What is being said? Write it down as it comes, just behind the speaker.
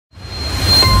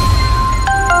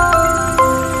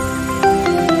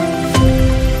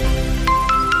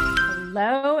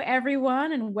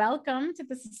everyone, and welcome to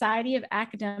the Society of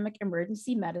Academic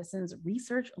Emergency Medicine's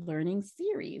Research Learning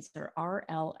Series, or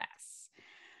RLS.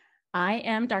 I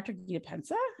am Dr. Gita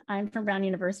Pensa. I'm from Brown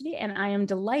University, and I am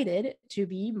delighted to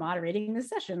be moderating this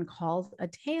session called A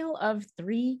Tale of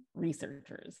Three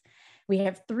Researchers. We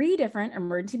have three different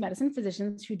emergency medicine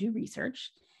physicians who do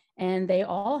research, and they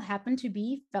all happen to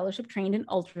be fellowship trained in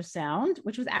ultrasound,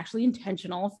 which was actually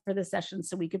intentional for this session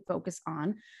so we could focus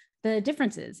on the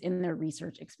differences in their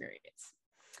research experience.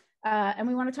 And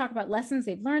we want to talk about lessons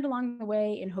they've learned along the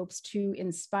way in hopes to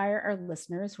inspire our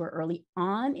listeners who are early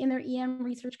on in their EM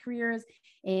research careers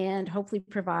and hopefully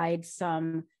provide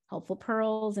some helpful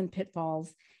pearls and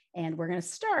pitfalls. And we're going to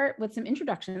start with some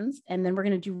introductions, and then we're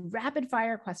going to do rapid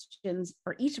fire questions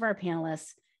for each of our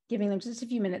panelists, giving them just a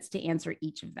few minutes to answer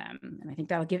each of them. And I think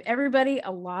that'll give everybody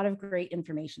a lot of great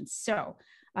information. So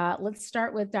let's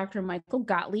start with Dr. Michael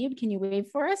Gottlieb. Can you wave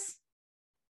for us?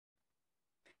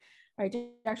 All right,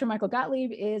 Dr. Michael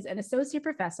Gottlieb is an associate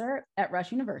professor at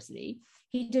Rush University.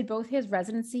 He did both his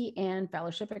residency and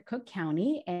fellowship at Cook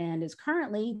County and is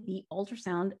currently the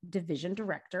ultrasound division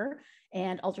director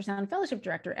and ultrasound fellowship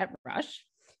director at Rush.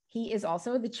 He is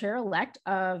also the chair-elect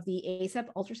of the ASAP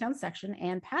ultrasound section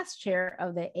and past chair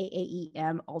of the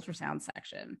AAEM ultrasound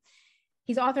section.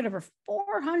 He's authored over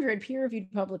 400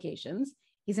 peer-reviewed publications.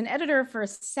 He's an editor for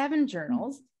 7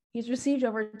 journals. He's received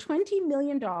over $20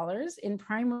 million in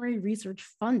primary research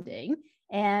funding.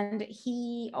 And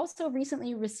he also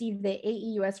recently received the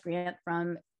AEUS grant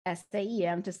from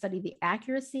SAEM to study the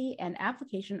accuracy and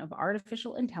application of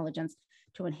artificial intelligence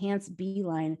to enhance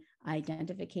B-line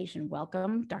identification.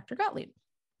 Welcome, Dr. Gottlieb.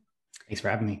 Thanks for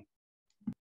having me.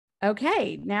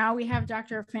 Okay, now we have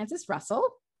Dr. Frances Russell.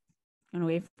 Want to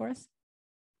wave for us?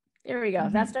 There we go.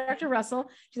 That's Dr. Russell.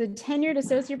 She's a tenured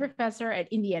associate professor at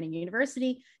Indiana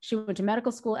University. She went to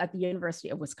medical school at the University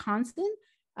of Wisconsin,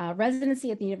 residency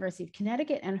at the University of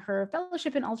Connecticut, and her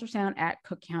fellowship in ultrasound at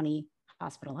Cook County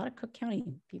Hospital. A lot of Cook County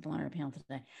people on our panel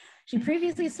today. She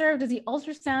previously served as the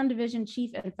ultrasound division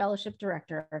chief and fellowship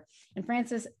director, and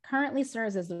Frances currently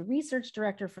serves as the research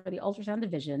director for the ultrasound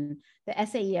division, the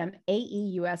SAEM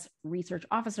AEUS research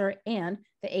officer, and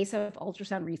the ASAP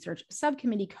ultrasound research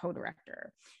subcommittee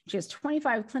co-director. She has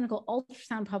 25 clinical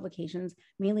ultrasound publications,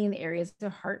 mainly in the areas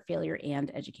of heart failure and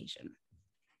education.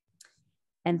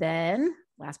 And then,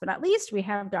 last but not least, we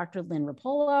have Dr. Lynn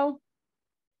Roppolo.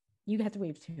 You have to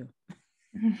wave too.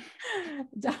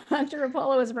 Dr.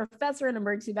 Roppolo is a professor in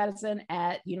emergency medicine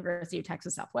at University of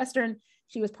Texas Southwestern.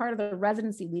 She was part of the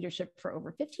residency leadership for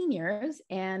over 15 years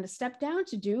and stepped down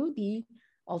to do the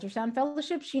ultrasound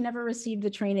fellowship she never received the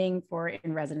training for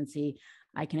in residency.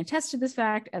 I can attest to this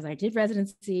fact as I did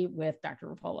residency with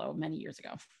Dr. Roppolo many years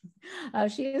ago.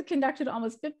 She has conducted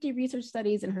almost 50 research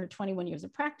studies in her 21 years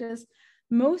of practice,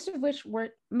 most of which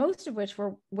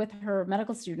were with her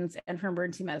medical students and her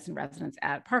emergency medicine residents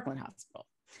at Parkland Hospital.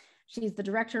 She's the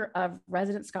director of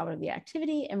resident scholarly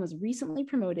activity and was recently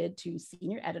promoted to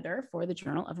senior editor for the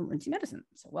Journal of Emergency Medicine.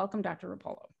 So welcome, Dr.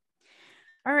 Roppolo.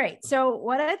 All right, so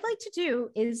what I'd like to do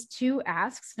is to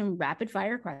ask some rapid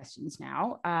fire questions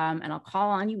now, and I'll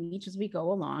call on you each as we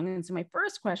go along. And so my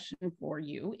first question for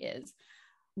you is,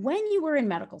 when you were in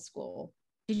medical school,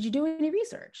 did you do any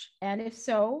research? And if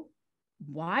so,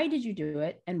 why did you do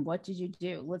it and what did you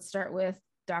do? Let's start with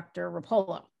Dr.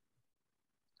 Roppolo.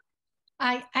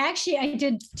 I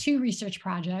did 2 research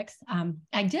projects.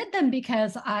 I did them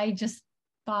because I just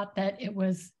thought that it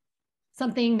was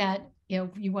something that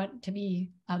you want to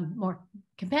be more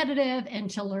competitive and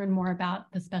to learn more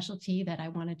about the specialty that I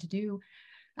wanted to do,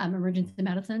 emergency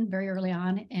medicine, very early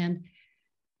on. And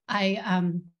I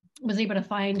was able to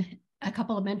find a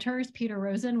couple of mentors. Peter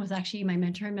Rosen was actually my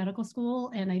mentor in medical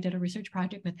school, and I did a research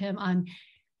project with him on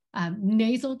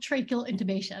nasal tracheal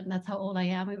intubation. That's how old I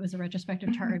am. It was a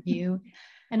retrospective chart review.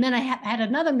 And then I had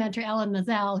another mentor, Ellen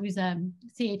Mazel, who's a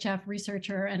CHF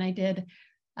researcher, and I did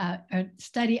a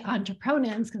study on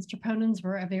troponins, because troponins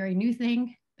were a very new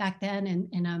thing back then,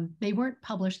 and they weren't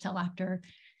published till after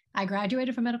I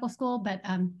graduated from medical school, but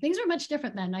things were much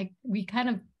different then. I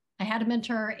had a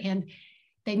mentor, and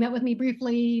they met with me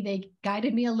briefly, they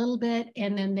guided me a little bit,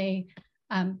 and then they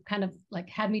kind of like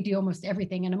had me do almost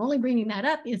everything. And I'm only bringing that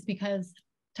up is because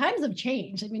times have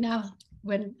changed. I mean, now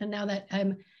that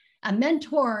I'm a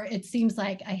mentor, it seems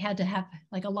like I had to have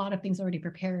like a lot of things already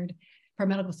prepared for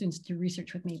medical students to do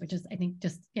research with me, which is, I think,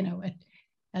 just,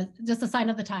 just a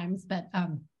sign of the times, but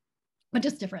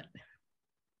just different.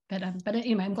 But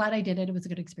anyway, I'm glad I did it. It was a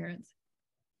good experience.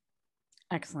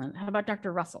 Excellent. How about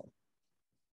Dr. Russell?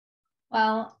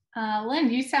 Well,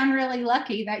 Lynn, you sound really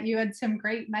lucky that you had some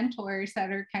great mentors that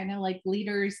are kind of like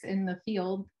leaders in the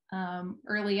field.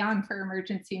 early on for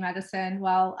emergency medicine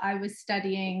while I was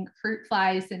studying fruit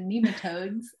flies and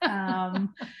nematodes.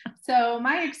 So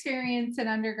my experience in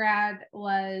undergrad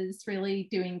was really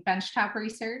doing benchtop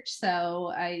research.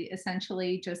 So I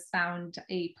essentially just found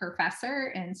a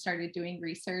professor and started doing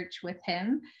research with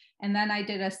him. And then I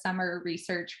did a summer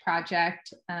research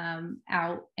project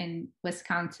out in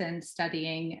Wisconsin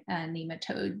studying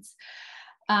nematodes.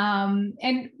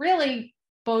 And really,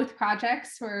 both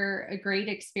projects were a great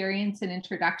experience and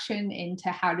introduction into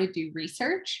how to do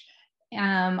research.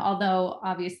 Although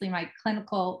obviously my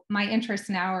interests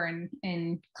now are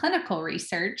in clinical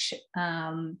research,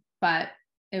 but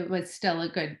it was still a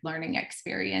good learning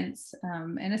experience.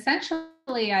 And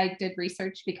essentially I did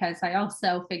research because I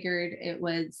also figured it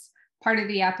was part of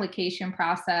the application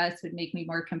process, would make me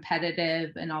more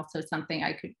competitive, and also something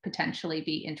I could potentially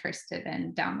be interested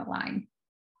in down the line.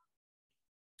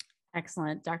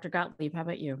 Excellent. Dr. Gottlieb, how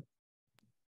about you?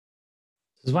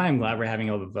 This is why I'm glad we're having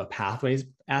a little bit of a pathways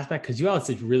aspect, because you all had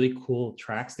such really cool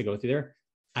tracks to go through there.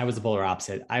 I was the polar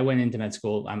opposite. I went into med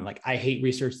school. I'm like, I hate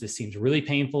research. This seems really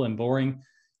painful and boring.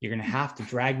 You're going to have to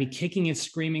drag me kicking and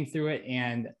screaming through it.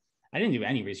 And I didn't do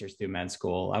any research through med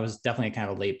school. I was definitely kind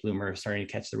of a late bloomer, starting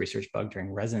to catch the research bug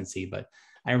during residency. But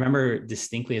I remember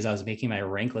distinctly as I was making my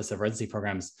rank list of residency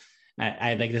programs, I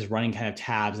had like this running kind of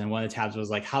tabs. And one of the tabs was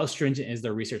like, how stringent is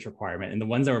the research requirement? And the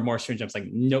ones that were more stringent, I was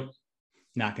like, nope,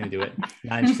 not going to do it.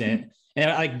 Not interested.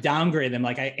 And I like downgraded them.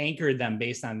 Like I anchored them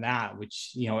based on that,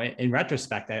 which, you know, in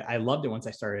retrospect, I loved it once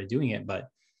I started doing it, but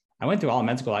I went through all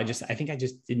med school. I think I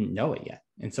just didn't know it yet.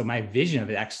 And so my vision of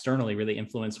it externally really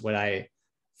influenced what I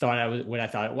thought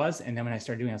it was. And then when I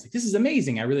started doing it, I was like, this is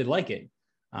amazing. I really like it.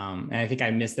 And I think I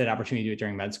missed that opportunity to do it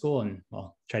during med school, and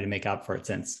well, tried to make up for it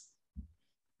since.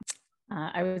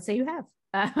 I would say you have.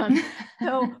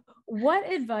 So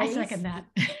what advice? I second that.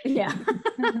 Yeah.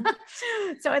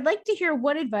 So I'd like to hear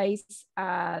what advice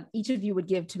each of you would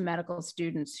give to medical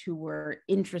students who were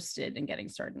interested in getting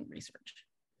started in research.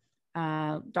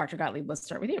 Dr. Gottlieb, let's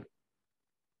start with you.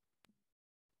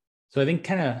 So I think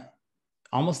kind of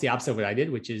almost the opposite of what I did,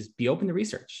 which is be open to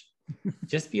research.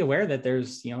 Just be aware that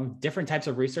there's, you know, different types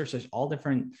of research. There's all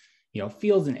different, you know,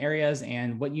 fields and areas,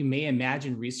 and what you may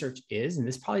imagine research is, and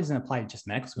this probably doesn't apply to just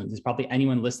medical students, there's probably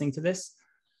anyone listening to this.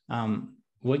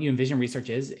 What you envision research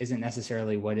isn't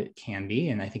necessarily what it can be.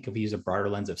 And I think if we use a broader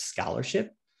lens of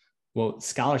scholarship, well,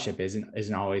 scholarship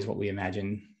isn't always what we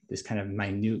imagine this kind of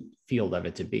minute field of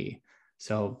it to be.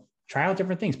 So try out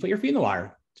different things, put your feet in the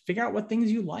water, figure out what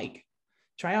things you like,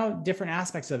 try out different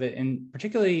aspects of it. And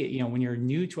particularly, you know, when you're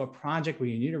new to a project, when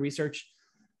you're new to research,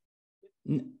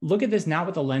 look at this not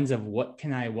with the lens of what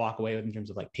can I walk away with in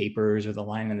terms of like papers or the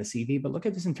line on the CV, but look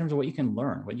at this in terms of what you can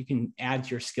learn, what you can add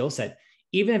to your skill set,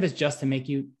 even if it's just to make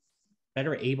you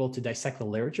better able to dissect the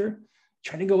literature.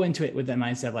 Try to go into it with that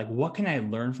mindset of like, what can I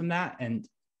learn from that? And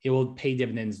it will pay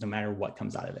dividends no matter what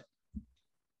comes out of it.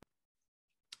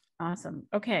 Awesome.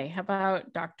 Okay. How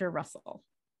about Dr. Russell?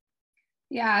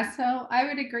 Yeah, so I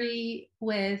would agree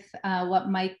with what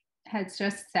Mike has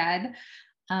just said.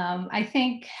 I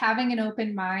think having an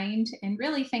open mind and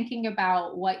really thinking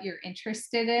about what you're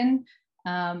interested in.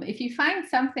 If you find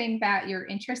something that you're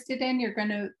interested in, you're going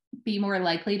to be more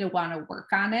likely to want to work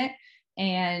on it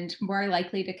and more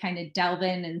likely to kind of delve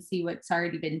in and see what's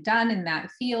already been done in that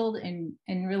field and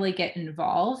really get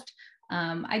involved.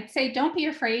 I'd say don't be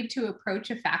afraid to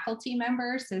approach a faculty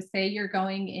member. So say you're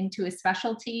going into a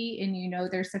specialty and you know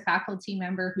there's a faculty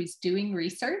member who's doing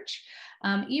research.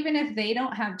 Even if they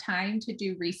don't have time to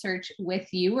do research with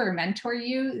you or mentor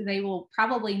you, they will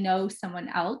probably know someone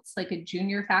else, like a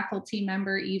junior faculty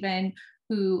member even,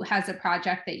 who has a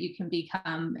project that you can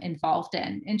become involved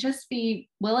in. And just be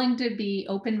willing to be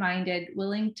open-minded,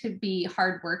 willing to be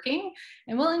hardworking,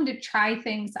 and willing to try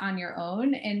things on your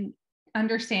own, and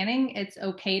understanding it's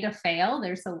okay to fail.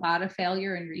 There's a lot of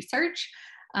failure in research,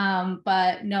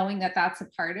 but knowing that that's a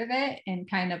part of it and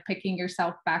kind of picking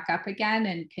yourself back up again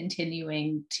and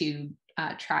continuing to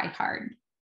try hard.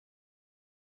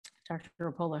 Dr.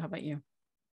 Roppolo, how about you?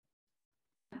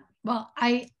 Well,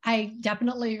 I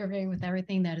definitely agree with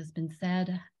everything that has been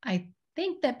said. I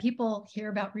think that people hear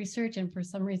about research and for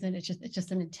some reason it's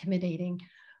just an intimidating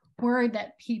word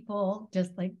that people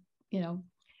just like, you know,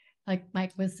 like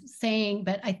Mike was saying,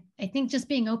 but I think just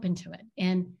being open to it.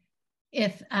 And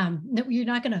if you're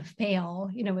not going to fail,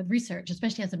 you know, with research,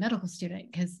 especially as a medical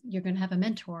student, because you're going to have a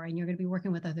mentor and you're going to be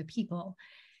working with other people.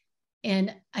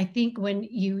 And I think when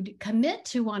you commit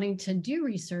to wanting to do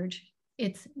research,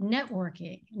 it's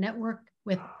networking. Network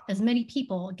with as many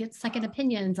people, get second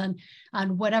opinions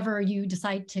on whatever you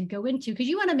decide to go into, because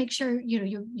you want to make sure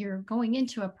you're going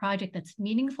into a project that's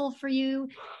meaningful for you,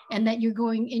 and that you're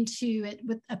going into it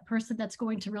with a person that's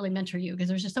going to really mentor you, because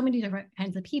there's just so many different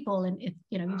kinds of people, and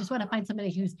you just want to find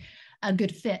somebody who's a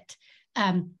good fit.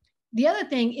 The other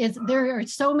thing is there are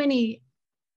so many,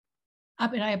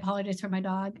 and I apologize for my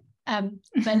dog,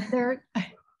 but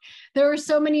there are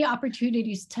so many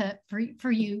opportunities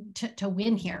for you to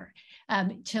win here,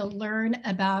 to learn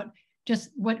about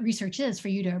just what research is, for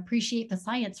you to appreciate the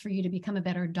science, for you to become a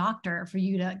better doctor, for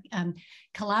you to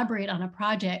collaborate on a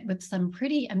project with some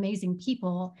pretty amazing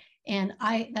people. And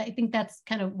I think that's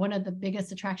kind of one of the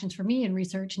biggest attractions for me in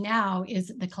research now,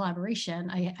 is the collaboration.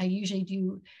 I usually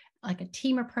do like a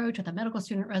team approach with a medical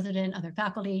student resident, other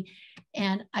faculty,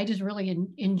 and I just really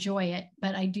enjoy it.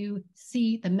 But I do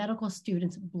see the medical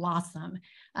students blossom.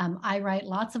 I write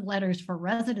lots of letters for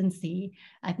residency.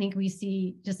 I think we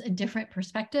see just a different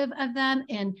perspective of them,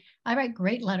 and I write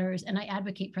great letters and I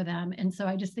advocate for them. And so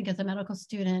I just think as a medical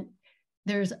student,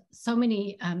 there's so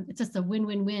many, it's just a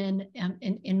win-win-win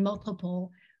in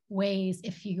multiple ways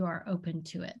if you are open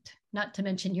to it. Not to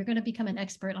mention, you're going to become an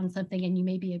expert on something, and you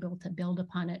may be able to build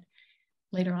upon it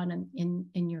later on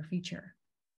in your future.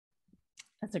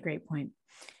 That's a great point.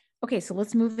 Okay, so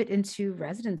let's move it into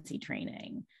residency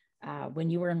training. When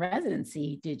you were in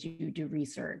residency, did you do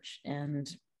research, and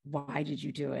why did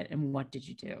you do it, and what did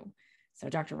you do? So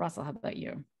Dr. Russell, how about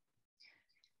you?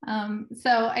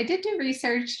 So I did do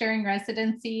research during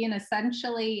residency, and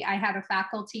essentially I had a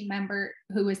faculty member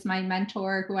who was my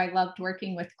mentor, who I loved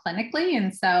working with clinically.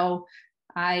 And so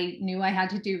I knew I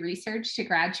had to do research to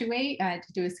graduate. I had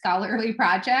to do a scholarly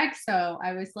project. So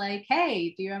I was like,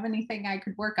 hey, do you have anything I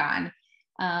could work on?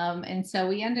 And so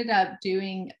we ended up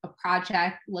doing a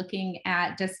project looking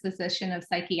at disposition of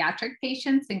psychiatric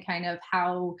patients, and kind of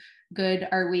how good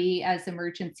are we as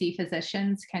emergency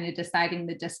physicians kind of deciding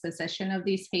the disposition of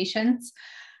these patients.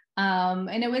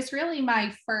 And it was really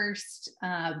my first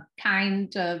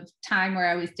kind of time where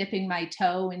I was dipping my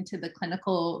toe into the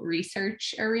clinical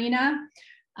research arena.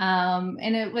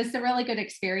 And it was a really good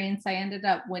experience. I ended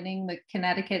up winning the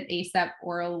Connecticut ACEP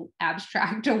Oral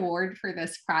Abstract Award for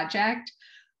this project.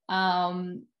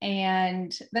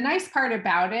 And the nice part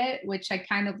about it, which I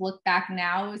kind of look back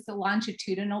now, is a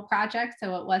longitudinal project.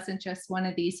 So it wasn't just one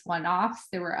of these one-offs.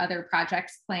 There were other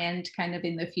projects planned kind of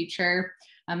in the future.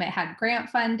 It had grant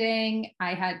funding.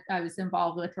 I was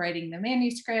involved with writing the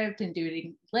manuscript and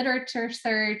doing literature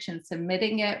search and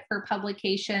submitting it for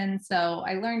publication. So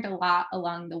I learned a lot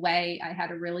along the way. I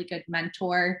had a really good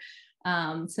mentor.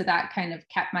 So that kind of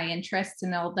kept my interest.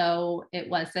 And although it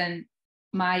wasn't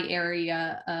my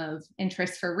area of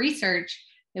interest for research,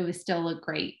 it was still a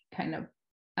great kind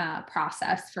of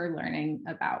process for learning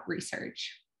about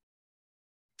research.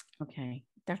 Okay,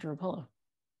 Dr. Roppolo.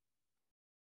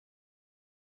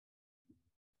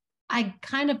 I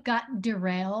kind of got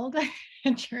derailed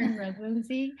during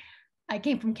residency. I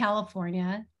came from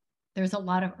California. There's a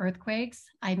lot of earthquakes.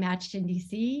 I matched in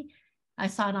DC. I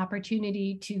saw an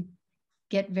opportunity to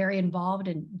get very involved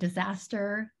in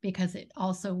disaster, because it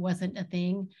also wasn't a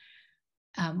thing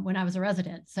when I was a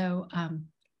resident. So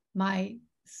my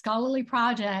scholarly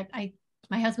project,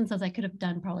 my husband says I could have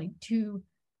done probably 10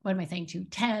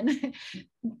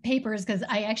 papers, because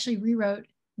I actually rewrote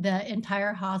the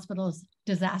entire hospital's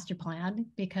disaster plan,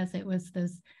 because it was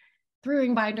this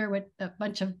throwing binder with a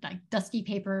bunch of like dusty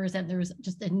papers, and there was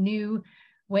just a new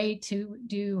way to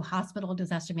do hospital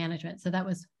disaster management. So that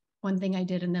was one thing I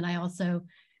did. And then I also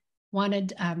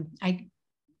wanted, I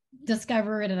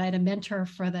discovered, and I had a mentor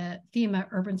for the FEMA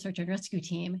Urban Search and Rescue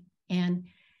Team. And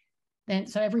then,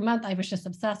 so every month I was just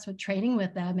obsessed with training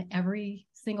with them every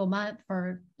single month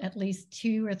for at least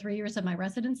 2 or 3 years of my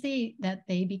residency, that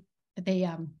I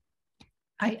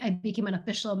became an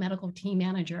official medical team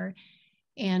manager,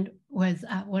 and was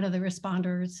one of the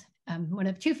responders, one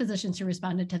of 2 physicians who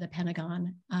responded to the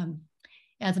Pentagon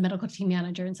as a medical team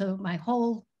manager. And so my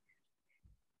whole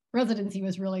residency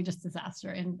was really just disaster.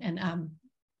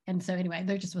 And so anyway,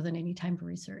 there just wasn't any time for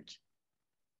research.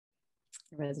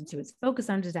 Residency was focused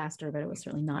on disaster, but it was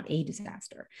certainly not a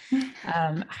disaster.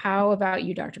 How about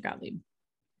you, Dr. Gottlieb?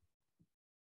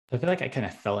 I feel like I kind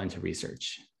of fell into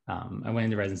research. I went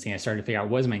into residency and I started to figure out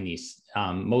what was my niche,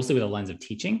 mostly with a lens of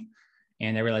teaching.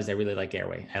 And I realized I really like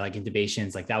airway. I like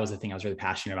intubations. Like that was the thing I was really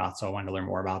passionate about. So I wanted to learn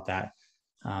more about that.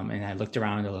 And I looked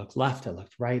around, I looked left, I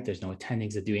looked right. There's no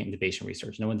attendings that do intubation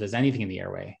research. No one does anything in the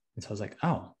airway. And so I was like,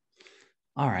 oh,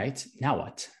 all right, now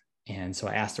what? And so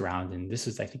I asked around, and this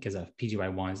is, I think, as a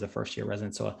PGY1 is the first year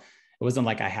resident. So it wasn't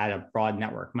like I had a broad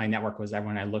network. My network was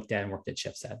everyone I looked at and worked at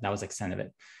shifts at. That was like 100% of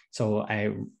it. So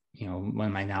one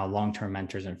of my now long-term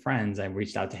mentors and friends, I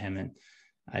reached out to him and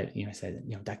I said,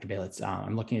 Dr. Balitz,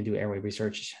 I'm looking to do airway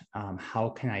research. How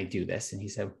can I do this? And he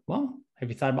said, well, have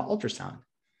you thought about ultrasound?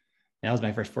 And that was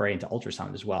my first foray into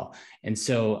ultrasound as well. And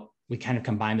so we kind of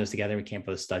combined those together. We came up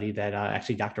with a study that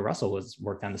actually Dr. Russell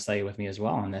worked on the study with me as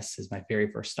well. And this is my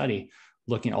very first study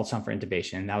looking at ultrasound for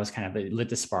intubation. And that was kind of, it lit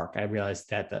the spark. I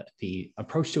realized that the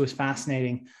approach to it was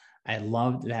fascinating. I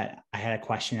loved that I had a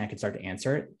question, I could start to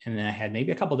answer it. And then I had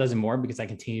maybe a couple dozen more because I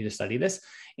continued to study this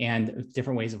and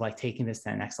different ways of like taking this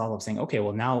to the next level of saying, okay,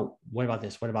 well now what about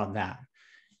this? What about that?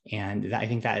 And I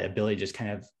think that ability to just kind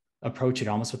of approach it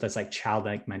almost with this like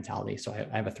childlike mentality. So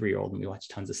I have a 3-year-old and we watch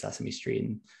tons of Sesame Street.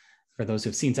 And for those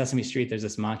who've seen Sesame Street, there's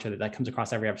this mantra that comes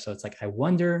across every episode. It's like, I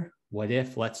wonder, what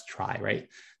if, let's try, right?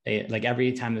 They like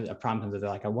every time a problem comes, they're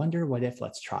like, I wonder, what if,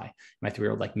 let's try. My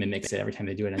 3-year-old like mimics it every time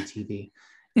they do it on TV.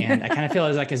 And I kind of feel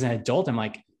as an adult, I'm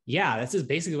like, yeah, this is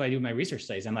basically what I do in my research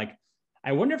studies. I'm like,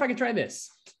 I wonder if I could try this.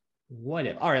 What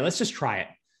if? All right, let's just try it.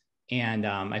 And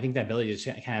I think that ability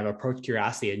to kind of approach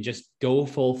curiosity and just go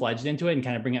full-fledged into it and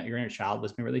kind of bring out your inner child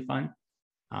has been really fun.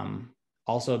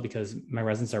 Also, because my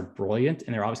residents are brilliant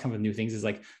and they're always coming with new things, is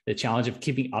like the challenge of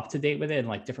keeping up to date with it and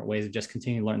like different ways of just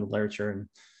continuing to learn the literature and,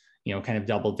 kind of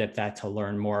double dip that to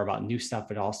learn more about new stuff,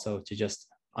 but also to just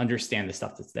understand the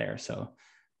stuff that's there. So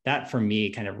that for me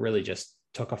kind of really just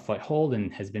took a foothold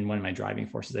and has been one of my driving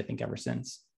forces, I think, ever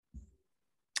since.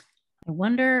 I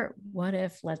wonder, what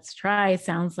if, let's try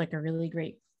sounds like a really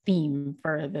great theme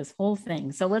for this whole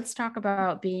thing. So let's talk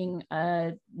about being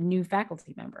a new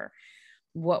faculty member.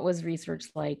 What was research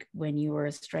like when you were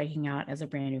striking out as a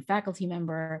brand new faculty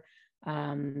member?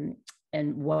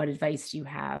 And what advice do you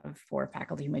have for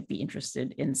faculty who might be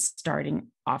interested in starting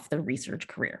off the research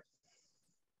career?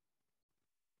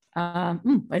 I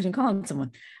didn't call on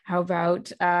someone. How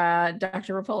about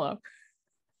Dr. Roppolo?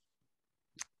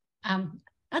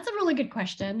 That's a really good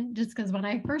question, just because when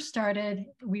I first started,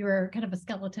 we were kind of a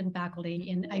skeleton faculty,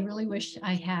 and I really wish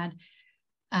I had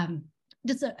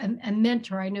just a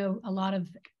mentor. I know a lot of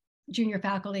junior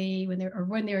faculty when they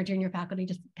were junior faculty,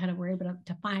 just kind of were able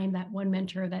to find that one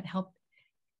mentor that helped,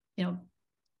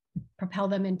 propel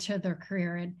them into their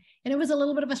career. And it was a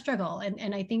little bit of a struggle.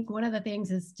 And I think one of the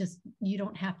things is just, you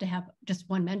don't have to have just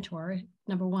one mentor,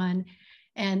 number one.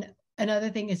 And another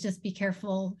thing is just be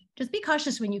careful, just be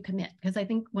cautious when you commit. Because I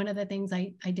think one of the things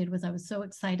I did was I was so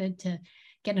excited to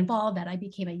get involved that I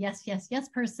became a yes, yes, yes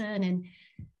person. And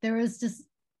there was just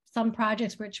some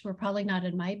projects which were probably not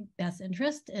in my best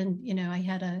interest. And, I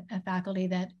had a faculty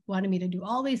that wanted me to do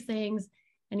all these things.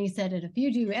 And he said, if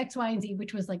you do X, Y, and Z,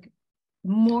 which was like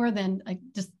more than like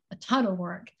just a ton of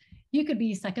work, you could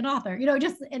be second author,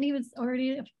 and he was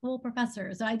already a full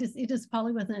professor. So it just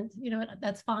probably wasn't,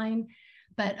 that's fine.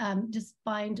 But just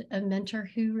find a mentor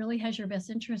who really has your best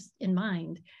interest in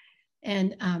mind.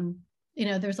 And,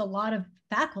 there's a lot of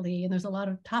faculty and there's a lot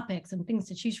of topics and things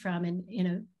to choose from. And,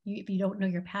 if you don't know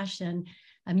your passion,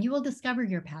 you will discover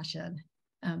your passion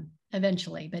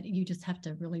eventually, but you just have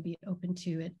to really be open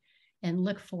to it and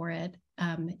look for it.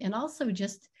 And also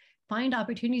just find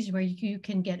opportunities where you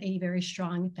can get a very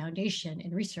strong foundation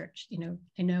in research.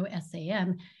 I know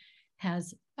SAM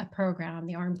has a program,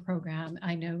 the ARM program.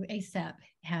 I know ASAP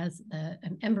has the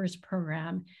EMBERS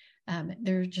program.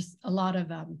 There's just a lot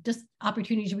of just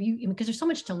opportunities where because there's so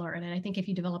much to learn. And I think if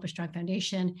you develop a strong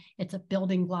foundation, it's a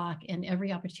building block, and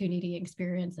every opportunity,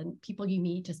 experience, and people you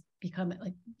meet just become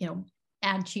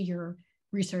add to your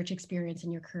research experience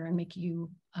in your career and make you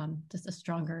just a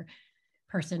stronger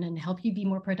person and help you be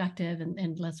more productive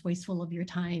and less wasteful of your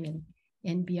time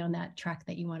and be on that track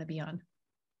that you want to be on.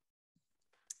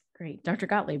 Great. Dr.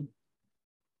 Gottlieb.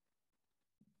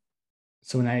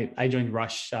 So when I joined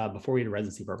Rush before we had a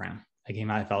residency program, I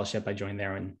came out of fellowship, I joined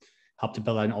there and helped to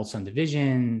build out an ultrasound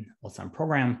division, ultrasound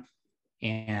program.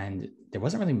 And there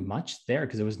wasn't really much there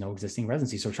because there was no existing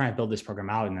residency. So we're trying to build this program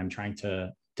out, and I'm trying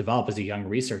to develop as a young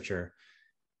researcher.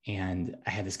 And I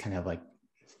had this kind of like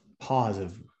pause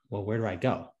of, well, where do I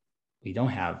go? We don't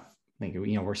have,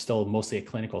 we're still mostly a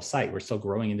clinical site. We're still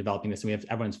growing and developing this. And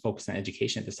everyone's focused on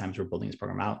education at this time as we're building this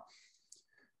program out.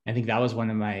 I think that was one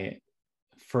of my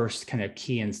first kind of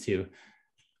key ins to,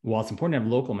 while it's important to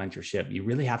have local mentorship, you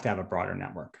really have to have a broader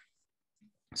network.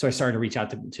 So I started to reach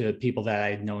out to people that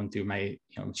I had known through my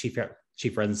chief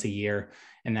residency year.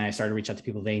 And then I started to reach out to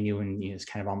people they knew. And it's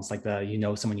kind of almost like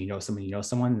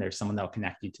someone, there's someone that'll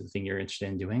connect you to the thing you're interested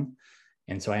in doing.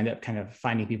 And so I ended up kind of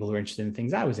finding people who were interested in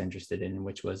things I was interested in,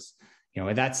 which was,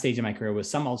 at that stage of my career was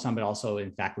some ultrasound, but also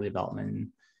in faculty development.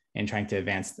 and trying to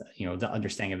advance, the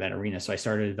understanding of that arena. So I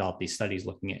started to develop these studies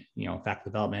looking at, faculty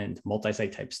development,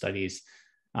 multi-site type studies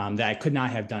that I could not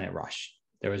have done at Rush.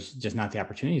 There was just not the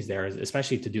opportunities there,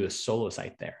 especially to do a solo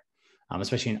site there,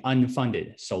 especially an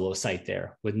unfunded solo site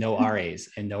there with no RAs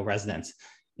and no residents.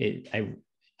 I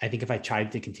think if I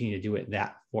tried to continue to do it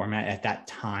that format at that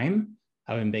time,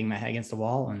 I would have banged my head against the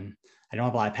wall, and I don't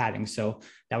have a lot of padding. So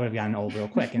that would have gotten old real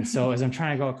quick. And so as I'm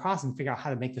trying to go across and figure out how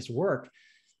to make this work,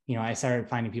 I started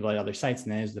finding people at other sites.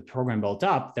 And then as the program built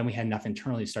up, then we had enough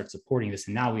internally to start supporting this.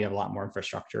 And now we have a lot more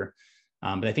infrastructure.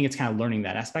 But I think it's kind of learning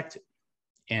that aspect.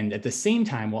 And at the same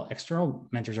time, while external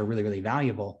mentors are really, really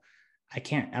valuable, I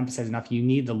can't emphasize enough, you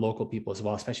need the local people as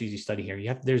well, especially as you study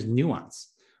here. There's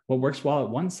nuance. What works well at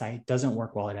one site doesn't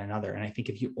work well at another. And I think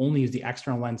if you only use the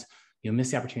external lens, you'll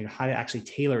miss the opportunity of how to actually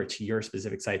tailor it to your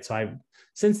specific site. So I've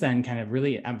since then kind of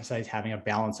really emphasized having a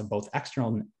balance of both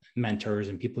external mentors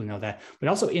and people who know that, but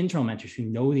also internal mentors who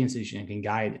know the institution and can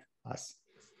guide us.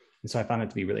 And so I found it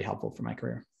to be really helpful for my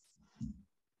career.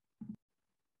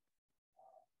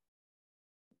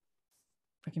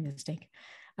 Freaking mistake.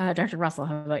 Dr. Russell,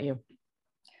 how about you?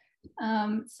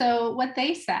 So what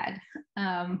they said,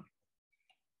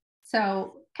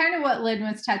 so kind of what Lynn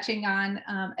was touching on,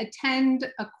 attend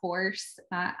a course.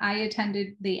 I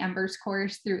attended the Embers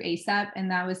course through ASAP, and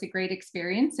that was a great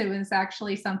experience. It was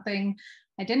actually something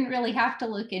I didn't really have to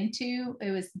look into.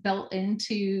 It was built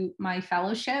into my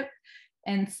fellowship.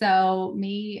 And so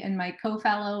me and my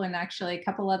co-fellow and actually a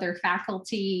couple other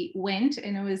faculty went,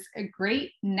 and it was a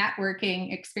great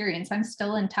networking experience. I'm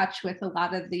still in touch with a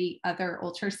lot of the other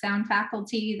ultrasound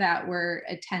faculty that were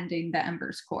attending the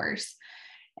Embers course.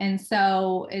 And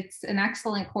so it's an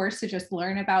excellent course to just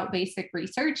learn about basic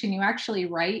research, and you actually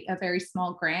write a very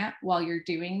small grant while you're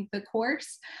doing the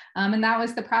course. And that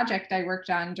was the project I worked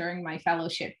on during my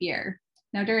fellowship year.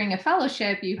 Now, during a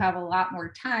fellowship, you have a lot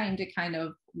more time to kind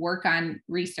of work on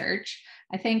research.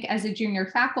 I think as a junior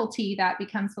faculty, that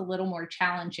becomes a little more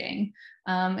challenging.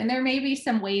 And there may be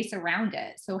some ways around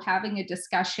it. So having a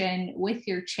discussion with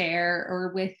your chair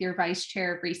or with your vice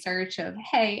chair of research of,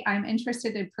 hey, I'm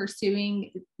interested in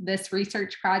pursuing this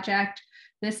research project.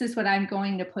 This is what I'm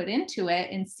going to put into it,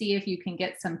 and see if you can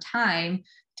get some time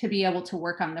to be able to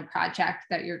work on the project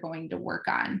that you're going to work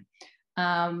on.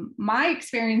 My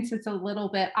experience is a little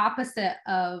bit opposite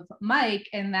of Mike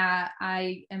in that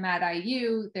I am at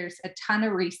IU. There's a ton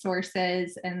of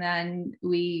resources. And then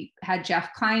we had Jeff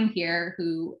Klein here,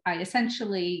 who I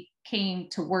essentially came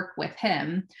to work with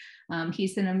him.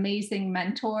 He's an amazing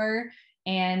mentor,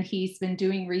 and he's been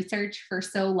doing research for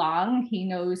so long. He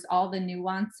knows all the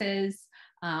nuances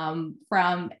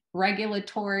from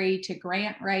regulatory to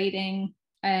grant writing.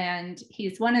 And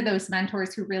he's one of those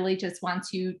mentors who really just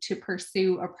wants you to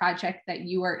pursue a project that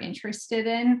you are interested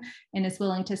in and is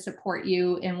willing to support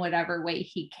you in whatever way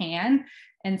he can.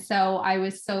 And so I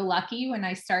was so lucky when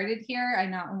I started here. I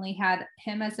not only had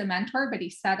him as a mentor, but he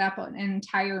set up an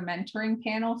entire mentoring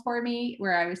panel for me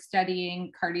where I was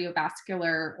studying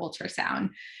cardiovascular ultrasound.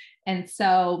 And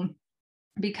so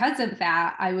because of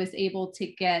that, I was able to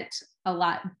get a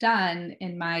lot done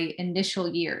in my initial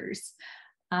years.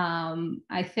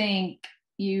 I think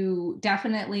you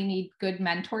definitely need good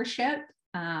mentorship.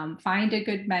 Find a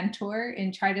good mentor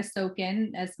and try to soak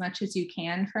in as much as you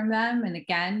can from them. And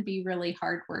again, be really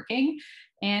hardworking.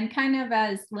 And kind of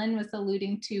as Lynn was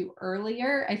alluding to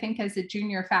earlier, I think as a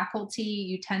junior faculty,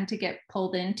 you tend to get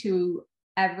pulled into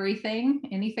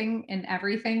anything and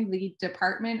everything the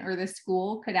department or the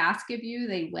school could ask of you,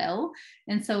 they will.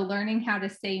 And so learning how to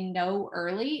say no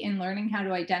early and learning how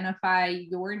to identify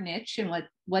your niche and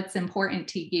what's important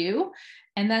to you,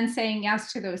 and then saying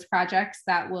yes to those projects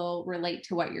that will relate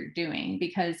to what you're doing.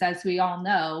 Because as we all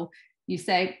know, you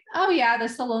say, oh yeah,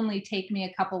 this will only take me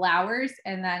a couple hours.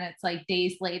 And then it's like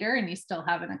days later and you still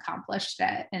haven't accomplished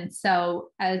it. And so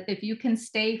if you can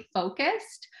stay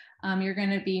focused, you're going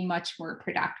to be much more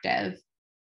productive.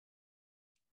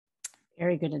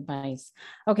 Very good advice.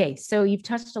 Okay, so you've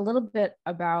touched a little bit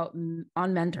on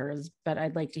mentors, but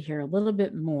I'd like to hear a little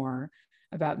bit more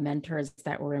about mentors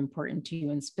that were important to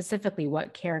you, and specifically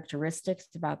what characteristics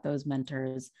about those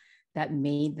mentors that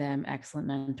made them excellent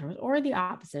mentors, or the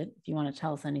opposite, if you want to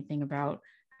tell us anything about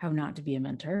how not to be a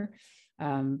mentor.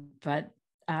 But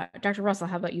Dr. Russell,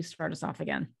 how about you start us off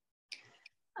again?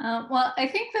 Well, I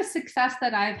think the success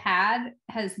that I've had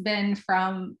has been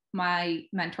from my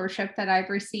mentorship that I've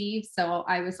received. So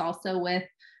I was also with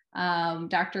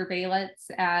Dr. Balitz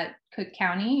at Cook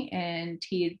County, and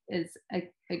he is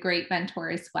a great mentor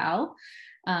as well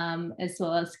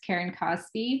as Karen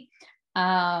Cosby.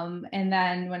 And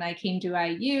then when I came to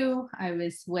IU, I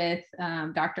was with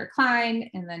Dr. Klein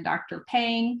and then Dr.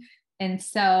 Pang. And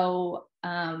so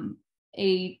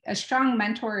a strong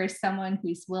mentor is someone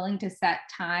who's willing to set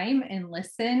time and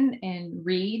listen and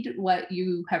read what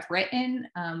you have written.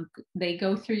 They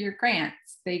go through your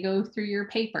grants, they go through your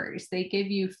papers, they give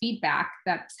you feedback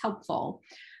that's helpful.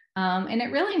 And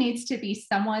it really needs to be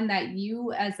someone that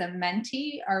you as a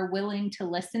mentee are willing to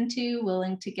listen to,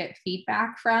 willing to get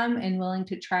feedback from, and willing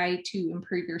to try to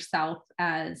improve yourself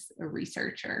as a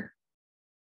researcher.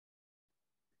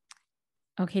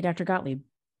 Okay, Dr. Gottlieb.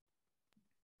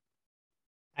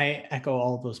 I echo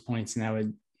all of those points, and I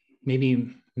would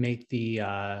maybe make the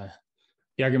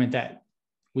argument that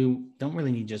we don't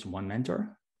really need just one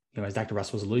mentor. You know, as Dr.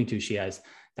 Russell was alluding to, she has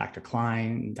Dr.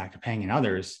 Klein, Dr. Pang, and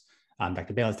others.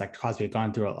 Dr. Bayless, Dr. Cosby have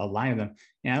gone through a line of them.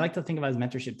 And I like to think about it as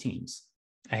mentorship teams.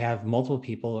 I have multiple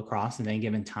people across at any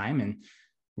given time. And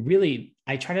really,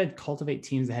 I try to cultivate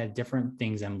teams that have different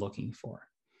things I'm looking for.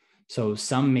 So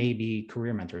some may be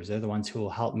career mentors. They're the ones who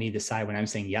will help me decide when I'm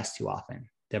saying yes too often.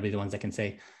 They'll be the ones that can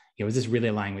say, you know, is this really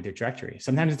aligning with your trajectory?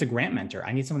 Sometimes it's a grant mentor.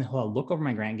 I need someone who will look over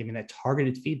my grant and give me that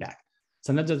targeted feedback.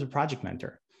 Sometimes it's a project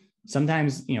mentor.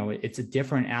 Sometimes, you know, it's a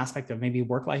different aspect of maybe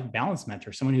work-life balance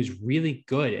mentor, someone who's really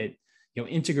good at, you know,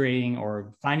 integrating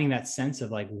or finding that sense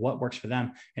of like what works for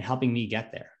them and helping me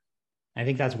get there. I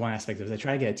think that's one aspect of it. I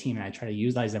try to get a team and I try to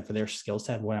utilize them for their skill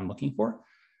set of what I'm looking for.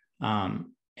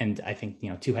 And I think, you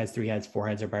know, 2 heads, 3 heads, 4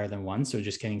 heads are better than one. So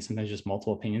just getting sometimes just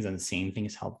multiple opinions on the same thing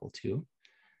is helpful too.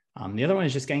 The other one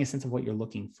is just getting a sense of what you're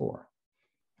looking for,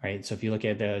 right? So if you look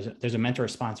at there's a mentor, a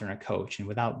sponsor, and a coach, and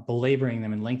without belaboring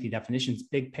them in lengthy definitions,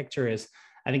 big picture is,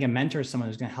 I think a mentor is someone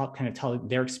who's going to help kind of tell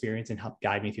their experience and help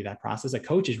guide me through that process. A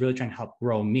coach is really trying to help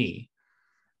grow me.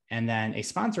 And then a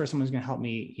sponsor is someone who's going to help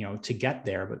me, you know, to get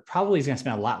there, but probably is going to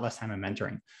spend a lot less time on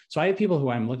mentoring. So I have people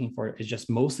who I'm looking for is just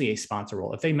mostly a sponsor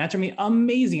role. If they mentor me,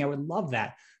 amazing. I would love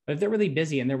that. But if they're really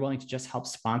busy and they're willing to just help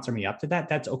sponsor me up to that,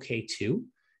 that's okay too.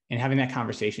 And having that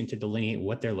conversation to delineate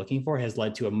what they're looking for has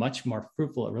led to a much more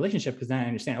fruitful relationship, because then I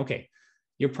understand, okay,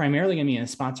 you're primarily going to be in a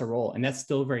sponsor role, and that's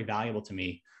still very valuable to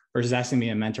me, versus asking me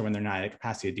a mentor when they're not at a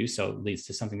capacity to do so leads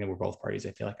to something that we're both parties,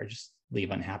 I feel like, are just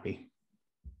leave unhappy.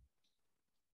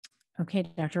 Okay,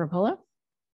 Dr. Roppolo.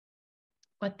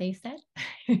 What they said.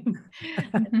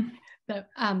 So,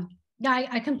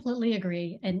 I completely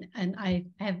agree. And I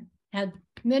have had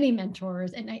many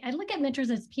mentors, and I look at mentors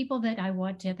as people that I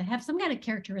want to have some kind of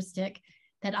characteristic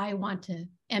that I want to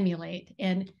emulate,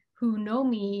 and who know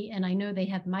me, and I know they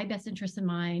have my best interest in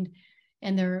mind,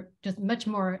 and they're just much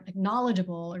more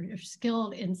knowledgeable or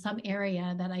skilled in some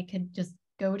area that I could just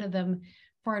go to them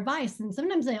for advice. And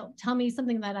sometimes they'll tell me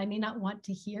something that I may not want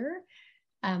to hear.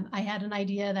 I had an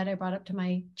idea that I brought up to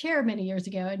my chair many years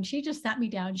ago, and she just sat me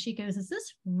down. She goes, is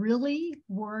this really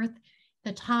worth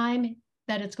the time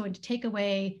that it's going to take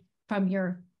away from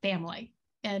your family?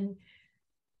 And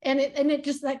it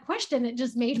just, that question, it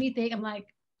just made me think, I'm like,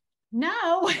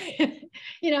 no,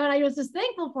 you know, and I was just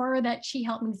thankful for her that she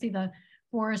helped me see the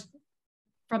forest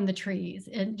from the trees,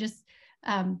 and just,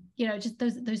 you know, just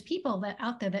those people that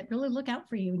out there that really look out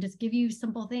for you and just give you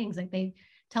simple things. Like they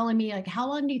telling me, like, how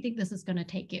long do you think this is going to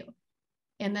take you?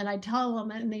 And then I'd tell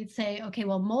them, and they'd say, okay,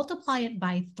 well, multiply it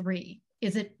by 3.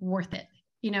 Is it worth it?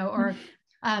 You know, or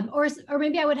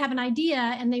maybe I would have an idea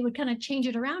and they would kind of change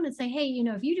it around and say, hey, you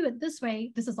know, if you do it this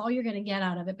way, this is all you're going to get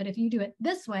out of it. But if you do it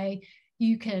this way,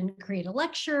 you can create a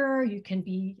lecture, you can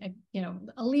be,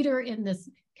 a leader in this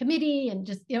committee, and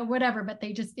just, you know, whatever. But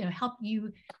they just, you know, help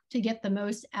you to get the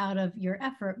most out of your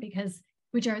effort, because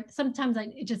which are sometimes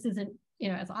it just isn't, you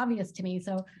know, as obvious to me.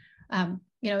 So,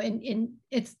 you know, and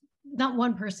it's not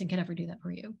one person can ever do that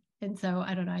for you. And so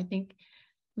I don't know. I think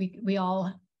we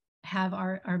all have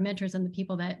our mentors and the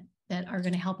people that are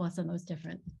going to help us in those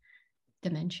different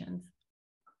dimensions.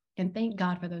 And thank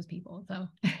God for those people. So.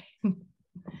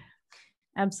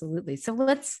 Absolutely. So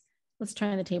let's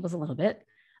turn the tables a little bit.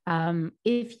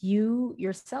 If you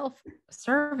yourself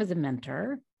serve as a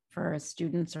mentor for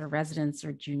students or residents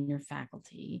or junior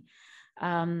faculty,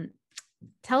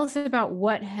 tell us about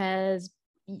what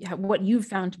you've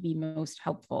found to be most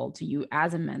helpful to you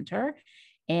as a mentor,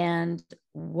 and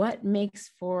what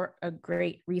makes for a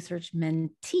great research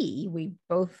mentee. We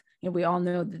both, we all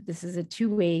know that this is a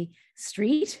two-way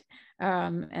street.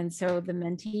 And so the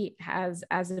mentee has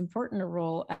as important a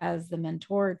role as the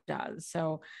mentor does.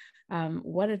 So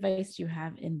what advice do you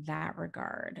have in that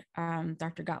regard?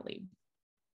 Dr. Gottlieb.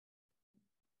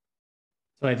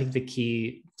 So I think the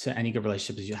key to any good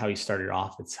relationship is how you started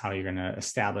off. It's how you're going to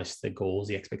establish the goals,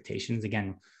 the expectations.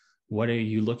 Again, What are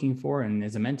you looking for? And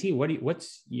as a mentee,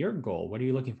 what's your goal? What are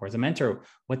you looking for? As a mentor,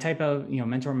 what type of,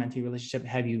 mentor-mentee relationship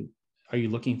are you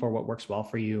looking for? What works well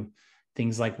for you?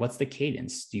 Things like, what's the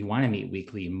cadence? Do you want to meet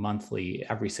weekly, monthly,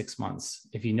 every 6 months?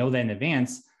 If you know that in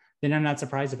advance, then I'm not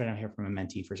surprised if I don't hear from a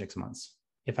mentee for 6 months.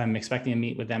 If I'm expecting to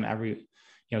meet with them every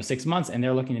 6 months and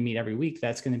they're looking to meet every week,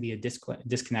 that's going to be a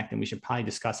disconnect. And we should probably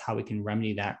discuss how we can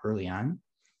remedy that early on.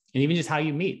 And even just how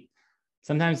you meet.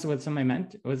 Sometimes with some of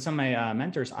my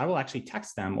mentors, I will actually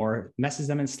text them or message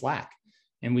them in Slack.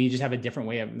 And we just have a different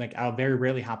way of, like, I'll very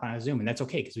rarely hop on a Zoom, and that's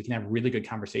okay, because we can have really good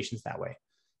conversations that way.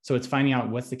 So it's finding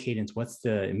out what's the cadence, what's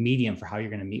the medium for how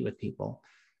you're going to meet with people.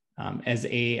 As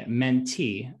a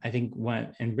mentee, I think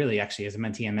and really actually as a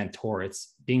mentee and mentor,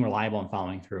 it's being reliable and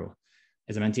following through.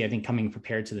 As a mentee, I think coming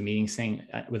prepared to the meeting, saying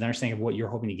with understanding of what you're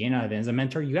hoping to gain out of it. As a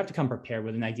mentor, you have to come prepared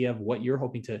with an idea of what you're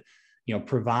hoping to,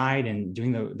 provide, and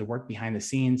doing the work behind the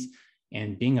scenes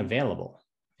and being available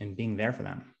and being there for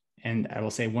them. And I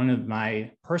will say one of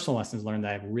my personal lessons learned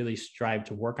that I've really strived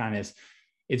to work on is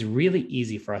it's really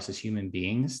easy for us as human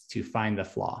beings to find the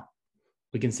flaw.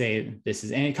 We can say this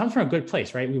is, and it comes from a good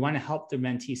place, right? We want to help the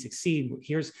mentee succeed.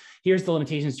 Here's the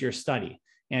limitations to your study.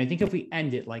 And I think if we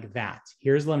end it like that,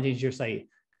 here's the limitations to your study.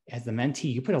 As the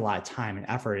mentee, you put a lot of time and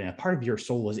effort, and a part of your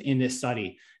soul is in this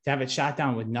study. To have it shot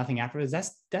down with nothing afterwards,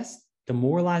 that's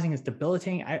demoralizing. It's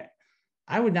debilitating.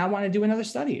 I would not want to do another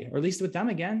study, or at least with them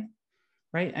again,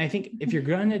 right? And I think if you're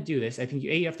going to do this, I think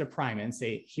you have to prime it and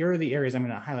say, here are the areas I'm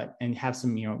going to highlight, and have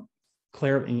some,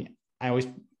 clarity. I always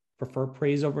prefer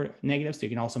praise over negatives. So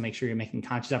you can also make sure you're making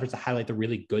conscious efforts to highlight the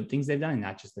really good things they've done and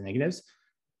not just the negatives.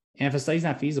 And if a study's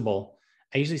not feasible,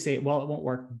 I usually say, well, it won't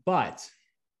work, but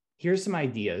here's some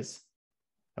ideas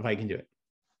of how you can do it.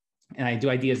 And I do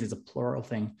ideas as a plural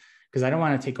thing because I don't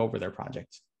want to take over their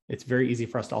project. It's very easy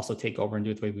for us to also take over and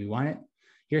do it the way we want it.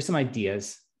 Here's some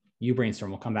ideas. You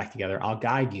brainstorm, we'll come back together. I'll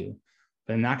guide you,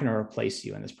 but I'm not going to replace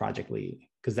you in this project lead,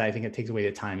 because I think it takes away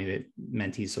the time that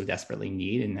mentees so desperately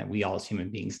need, and that we all as human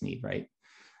beings need, right?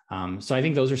 So I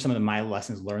think those are some of my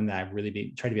lessons learned that I've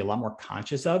really tried to be a lot more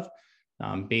conscious of,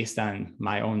 based on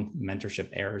my own mentorship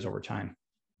errors over time.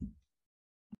 I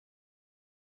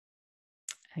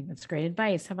think that's great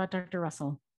advice. How about Dr.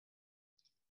 Russell?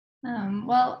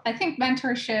 Well, I think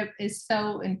mentorship is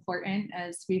so important,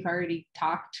 as we've already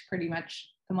talked. Pretty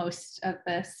much the most of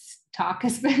this talk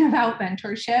has been about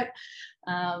mentorship.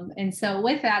 And so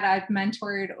with that, I've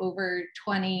mentored over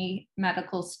 20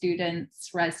 medical students,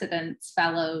 residents,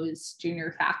 fellows,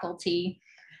 junior faculty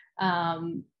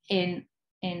in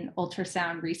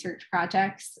ultrasound research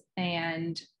projects.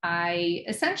 And I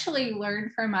essentially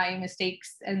learned from my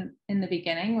mistakes in the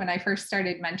beginning. When I first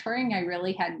started mentoring, I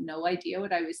really had no idea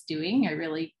what I was doing. I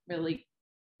really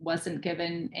wasn't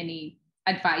given any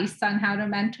advice on how to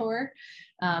mentor.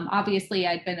 Obviously,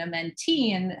 I'd been a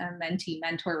mentee in a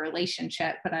mentee-mentor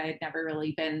relationship, but I had never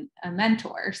really been a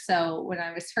mentor. So when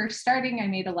I was first starting, I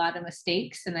made a lot of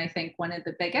mistakes. And I think one of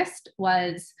the biggest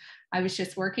was I was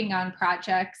just working on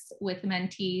projects with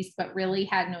mentees, but really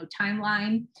had no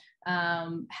timeline,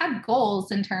 had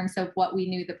goals in terms of what we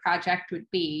knew the project would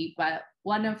be. But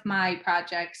one of my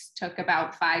projects took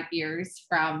about 5 years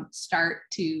from start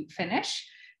to finish.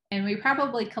 And we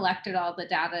probably collected all the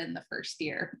data in the first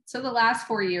year. So the last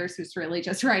 4 years was really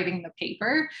just writing the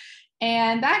paper.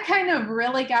 And that kind of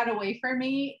really got away from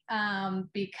me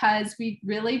because we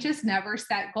really just never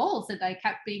set goals. And I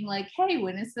kept being like, hey,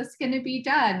 when is this going to be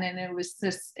done? And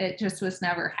it just was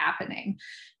never happening.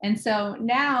 And so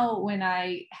now when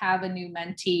I have a new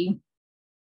mentee,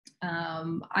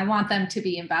 I want them to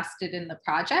be invested in the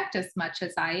project as much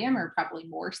as I am, or probably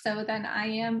more so than I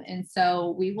am. And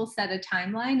so we will set a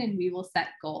timeline and we will set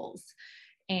goals.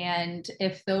 And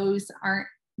if those aren't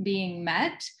being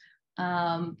met,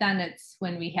 then it's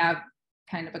when we have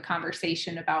kind of a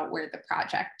conversation about where the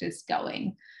project is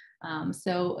going.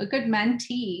 So a good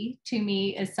mentee to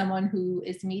me is someone who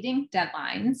is meeting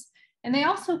deadlines. And they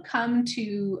also come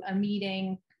to a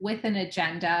meeting with an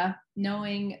agenda,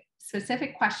 knowing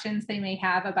specific questions they may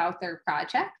have about their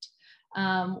project,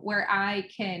 where I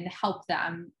can help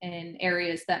them in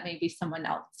areas that maybe someone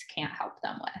else can't help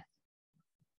them with.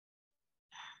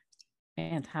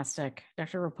 Fantastic.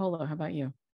 Dr. Roppolo, how about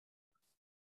you?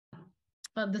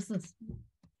 Well, this is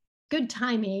good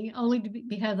timing, only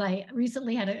because I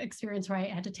recently had an experience where I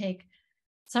had to take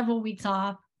several weeks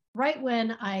off right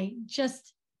when I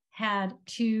just had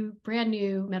 2 brand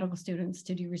new medical students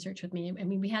to do research with me. I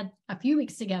mean, we had a few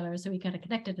weeks together, so we kind of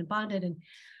connected and bonded.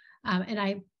 And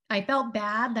I felt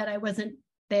bad that I wasn't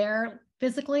there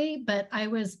physically, but I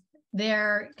was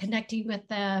there connecting with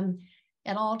them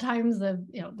at all times of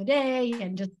the day,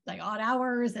 and just like odd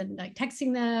hours, and like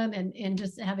texting them, and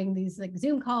just having these like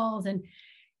Zoom calls.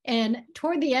 And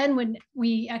toward the end, when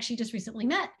we actually just recently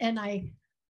met, and I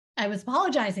was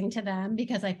apologizing to them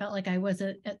because I felt like I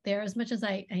wasn't there as much as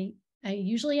I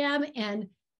usually am. And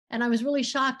I was really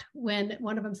shocked when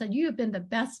one of them said, "You have been the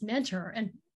best mentor."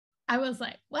 And I was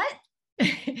like, "What?"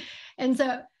 and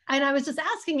I was just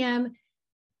asking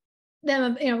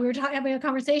them, we were having a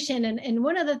conversation. And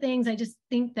one of the things I just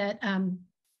think that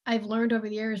I've learned over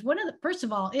the years, first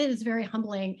of all, it is very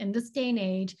humbling in this day and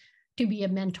age to be a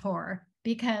mentor,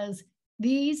 because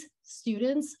these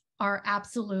students are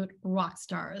absolute rock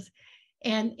stars.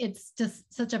 And it's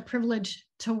just such a privilege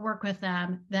to work with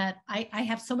them that I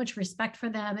have so much respect for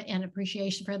them and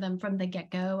appreciation for them from the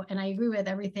get-go. And I agree with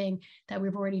everything that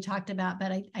we've already talked about,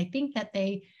 but I think that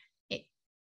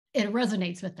it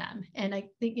resonates with them. And I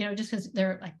think, just because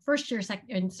they're like first year,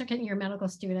 second year medical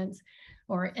students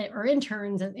or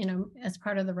interns, as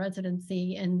part of the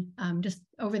residency. And just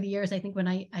over the years, I think when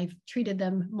I've treated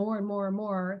them more and more and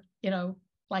more,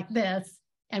 like this,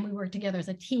 and we work together as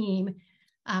a team,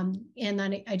 and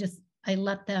then I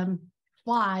let them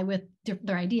fly with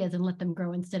their ideas and let them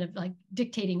grow instead of like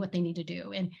dictating what they need to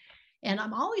do. And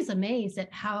I'm always amazed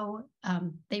at how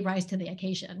they rise to the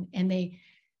occasion, and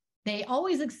they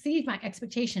always exceed my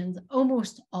expectations,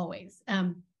 almost always.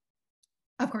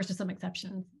 Of course, there's some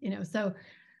exceptions, So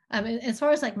as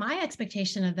far as like my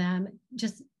expectation of them,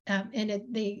 just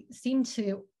they seem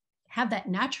to have that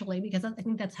naturally, because I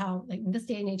think that's how, like in this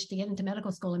day and age, to get into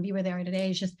medical school and be where they are today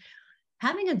is just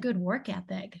having a good work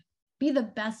ethic, be the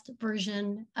best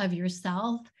version of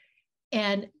yourself,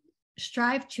 and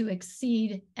strive to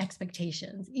exceed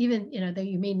expectations. Even, though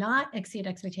you may not exceed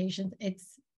expectations,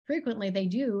 it's frequently they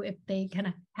do if they kind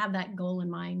of have that goal in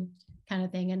mind, kind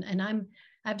of thing. And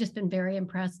I've just been very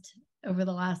impressed over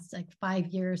the last like 5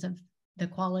 years of the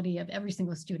quality of every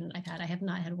single student I've had. I have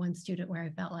not had one student where I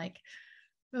felt like,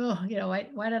 oh,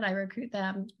 why did I recruit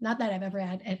them? Not that I've ever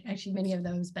had actually many of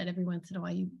those, but every once in a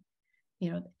while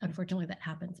unfortunately that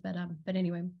happens. But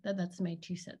anyway, that's my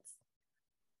 2 cents.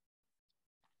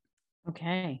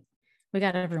 Okay. We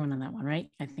got everyone on that one, right?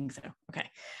 I think so. Okay.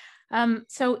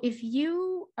 So if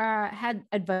you had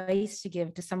advice to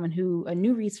give to a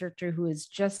new researcher who is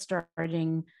just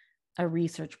starting a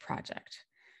research project,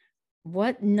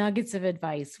 what nuggets of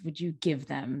advice would you give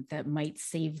them that might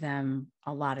save them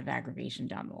a lot of aggravation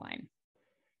down the line?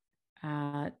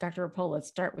 Dr. Roppolo, let's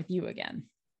start with you again.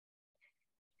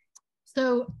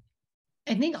 So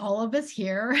I think all of us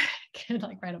here could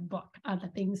like write a book on the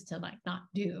things to like not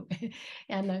do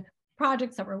and the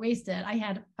projects that were wasted. I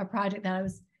had a project that I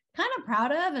was kind of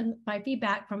proud of, and my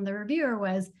feedback from the reviewer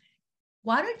was,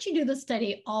 why don't you do the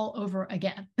study all over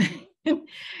again?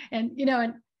 and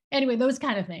anyway, those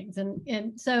kind of things.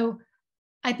 And so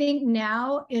I think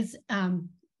now is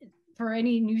for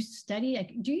any new study,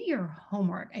 like, do your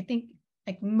homework. I think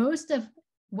like most of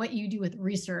what you do with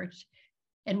research,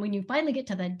 and when you finally get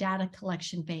to the data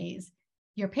collection phase,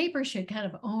 your paper should kind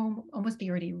of almost be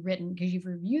already written, because you've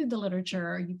reviewed the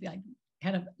literature, you've like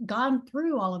kind of gone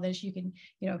through all of this. You can,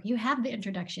 you have the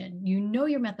introduction,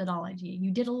 your methodology, you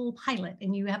did a little pilot,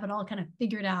 and you have it all kind of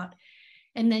figured out.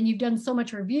 And then you've done so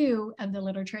much review of the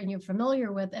literature, and you're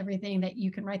familiar with everything that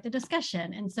you can write the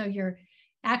discussion. And so your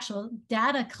actual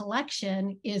data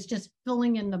collection is just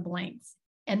filling in the blanks.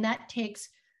 And that takes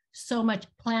so much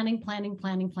planning.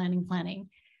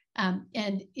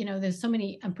 And there's so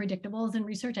many unpredictables in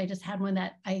research. I just had one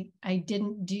that I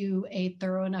didn't do a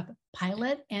thorough enough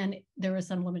pilot, and there were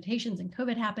some limitations, and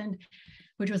COVID happened,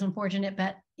 which was unfortunate.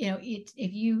 But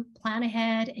if you plan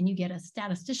ahead and you get a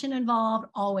statistician involved,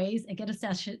 always, and get a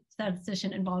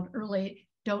statistician involved early.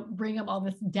 Don't bring up all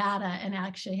this data and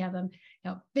actually have them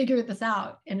figure this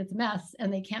out, and it's a mess,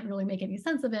 and they can't really make any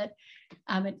sense of it.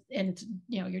 And it's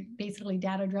you're basically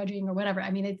data dredging or whatever.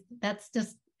 I mean, that's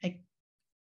just like,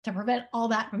 to prevent all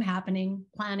that from happening,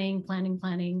 planning,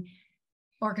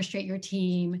 orchestrate your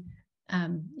team,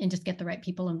 and just get the right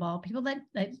people involved, people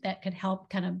that could help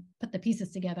kind of put the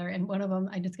pieces together. And one of them,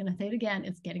 I'm just going to say it again,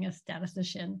 is getting a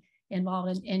statistician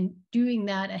involved, and doing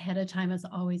that ahead of time, as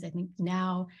always, I think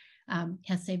now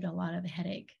has saved a lot of the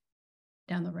headache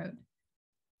down the road.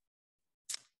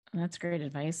 That's great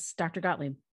advice. Dr.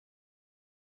 Gottlieb.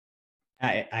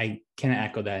 I can't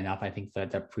echo that enough. I think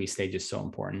that the pre-stage is so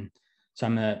important. So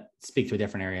I'm going to speak to a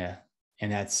different area,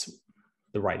 and that's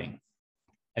the writing.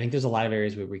 I think there's a lot of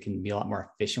areas where we can be a lot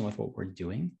more efficient with what we're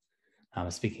doing.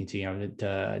 Speaking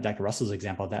to, Dr. Russell's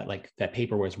example, that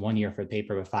paper was 1 year for the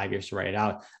paper with 5 years to write it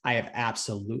out. I have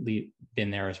absolutely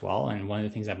been there as well. And one of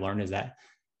the things I've learned is that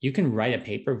you can write a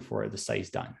paper before the study's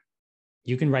done.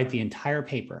 you can write the entire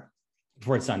paper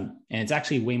before it's done. And it's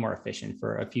actually way more efficient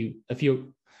for a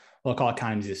few, we'll call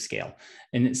economies of scale.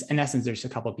 And in essence, there's a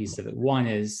couple of pieces of it. One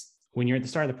is when you're at the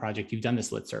start of the project, you've done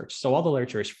this lit search. So all the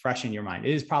literature is fresh in your mind.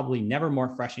 It is probably never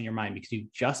more fresh in your mind because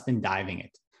you've just been diving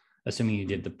it, assuming you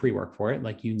did the pre-work for it,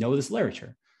 like you know this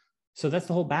literature. So that's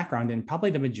the whole background and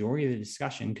probably the majority of the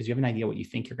discussion because you have an idea what you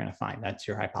think you're going to find. That's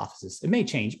your hypothesis. It may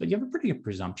change, but you have a pretty good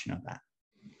presumption of that.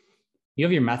 You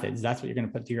have your methods. That's what you're going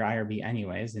to put through your IRB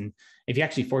anyways. And if you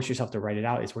actually force yourself to write it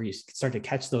out, it's where you start to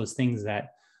catch those things that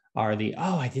are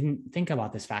oh, I didn't think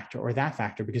about this factor or that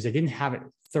factor because I didn't have it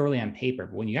thoroughly on paper.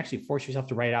 But when you actually force yourself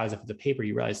to write it out as if it's a paper,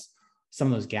 you realize some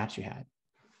of those gaps you had.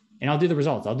 And I'll do the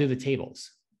results. I'll do the tables.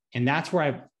 And that's where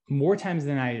I've, more times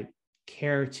than I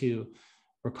care to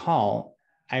recall,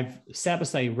 I've set up a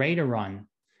study ready to run.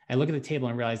 I look at the table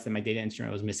and realize that my data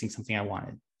instrument was missing something I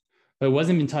wanted. But it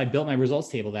wasn't until I built my results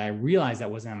table that I realized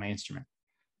that wasn't on my instrument.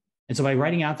 And so by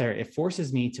writing out there, it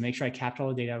forces me to make sure I capture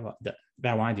all the data that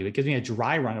I want to do. It gives me a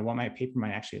dry run of what my paper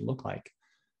might actually look like.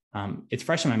 It's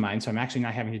fresh in my mind, so I'm actually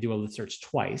not having to do a lit search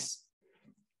twice.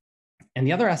 And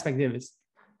the other aspect of it is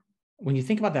when you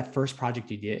think about that first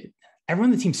project you did,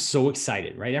 everyone on the team's so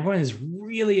excited, right? Everyone is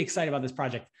really excited about this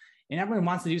project and everyone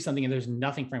wants to do something and there's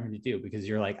nothing for everyone to do because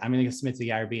you're like, I'm going to submit to the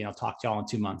IRB and I'll talk to y'all in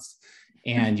 2 months.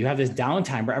 And you have this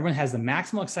downtime where everyone has the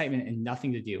maximal excitement and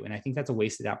nothing to do. And I think that's a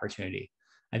wasted opportunity.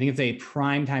 I think it's a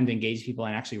prime time to engage people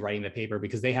in actually writing the paper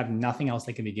because they have nothing else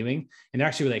they can be doing. And they're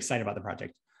actually really excited about the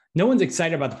project. No one's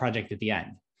excited about the project at the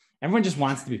end. Everyone just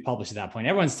wants to be published at that point.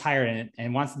 Everyone's tired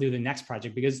and wants to do the next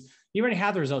project because you already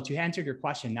have the results. You answered your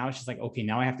question. Now it's just like, okay,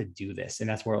 now I have to do this. And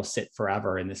that's where it'll sit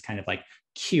forever in this kind of like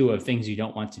queue of things you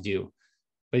don't want to do.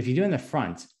 But if you do in the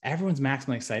front, everyone's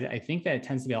maximally excited. I think that it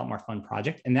tends to be a lot more fun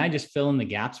project. And then I just fill in the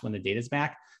gaps when the data's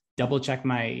back, double check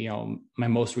my, my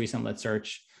most recent lit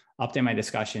search, update my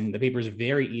discussion. The paper is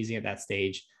very easy at that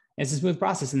stage. It's a smooth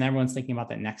process and everyone's thinking about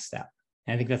that next step.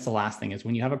 And I think that's the last thing is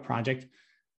when you have a project,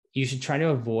 you should try to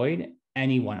avoid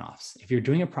any one-offs. If you're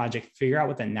doing a project, figure out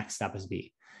what the next step is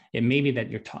be. It may be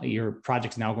that your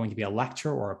project is now going to be a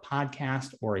lecture or a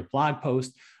podcast or a blog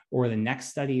post or the next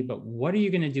study, but what are you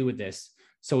going to do with this?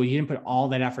 So you didn't put all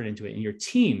that effort into it and your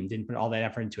team didn't put all that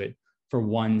effort into it for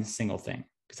one single thing.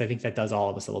 Because I think that does all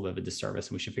of us a little bit of a disservice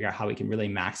and we should figure out how we can really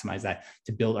maximize that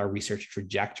to build our research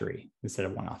trajectory instead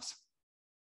of one-offs.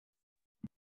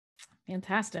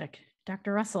 Fantastic.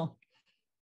 Dr. Russell.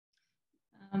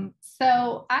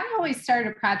 So I always start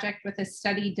a project with a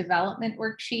study development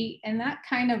worksheet, and that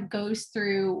kind of goes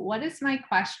through what is my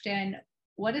question,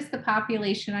 what is the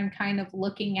population I'm kind of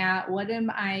looking at, what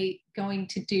am I going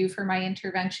to do for my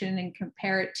intervention and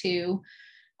compare it to.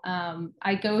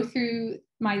 I go through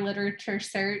my literature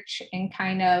search and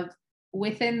kind of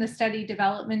within the study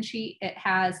development sheet, it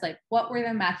has like, what were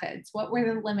the methods? What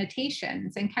were the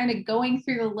limitations? And kind of going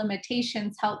through the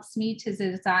limitations helps me to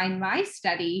design my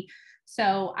study.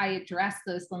 So I address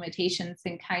those limitations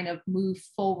and kind of move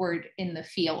forward in the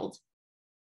field.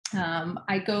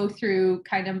 I go through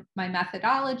kind of my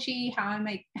methodology. How am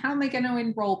I going to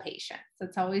enroll patients?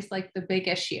 That's always like the big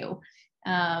issue.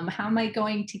 How am I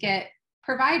going to get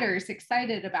providers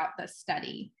excited about this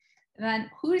study? And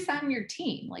then who's on your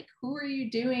team? Like, who are you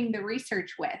doing the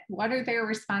research with? What are their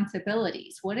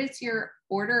responsibilities? What is your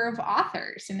order of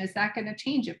authors? And is that going to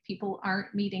change if people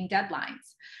aren't meeting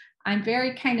deadlines? I'm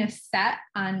very kind of set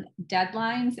on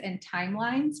deadlines and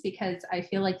timelines because I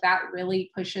feel like that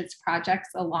really pushes projects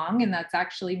along. And that's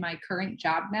actually my current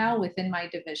job now within my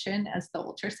division as the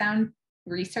ultrasound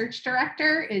research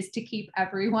director, is to keep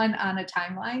everyone on a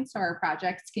timeline so our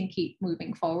projects can keep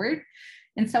moving forward.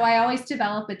 And so I always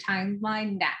develop a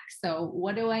timeline next. So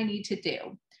what do I need to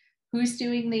do? Who's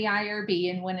doing the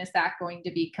IRB and when is that going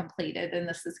to be completed? And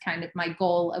this is kind of my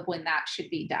goal of when that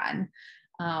should be done.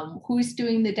 Who's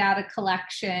doing the data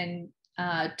collection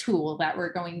tool that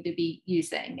we're going to be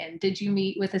using? And did you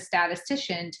meet with a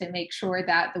statistician to make sure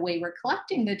that the way we're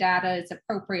collecting the data is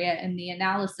appropriate in the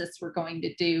analysis we're going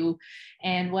to do?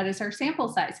 And what is our sample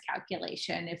size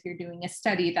calculation if you're doing a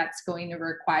study that's going to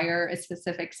require a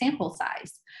specific sample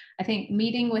size? I think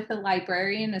meeting with a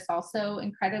librarian is also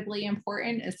incredibly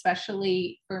important,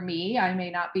 especially for me. I may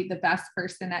not be the best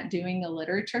person at doing a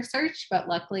literature search, but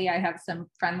luckily I have some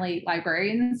friendly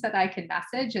librarians that I can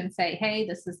message and say, hey,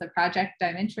 this is the project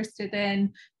I'm interested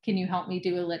in. Can you help me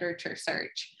do a literature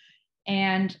search?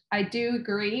 And I do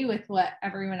agree with what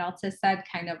everyone else has said,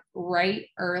 kind of write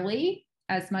early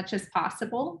as much as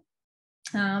possible.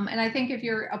 And I think if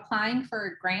you're applying for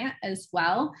a grant as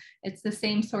well, it's the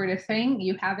same sort of thing.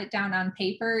 You have it down on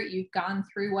paper, you've gone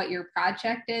through what your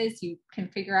project is, you can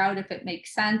figure out if it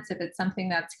makes sense, if it's something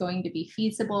that's going to be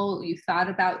feasible, you thought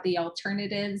about the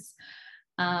alternatives.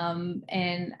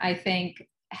 And I think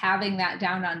having that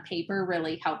down on paper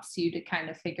really helps you to kind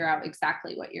of figure out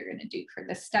exactly what you're going to do for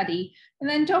the study. And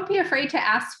then don't be afraid to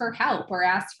ask for help or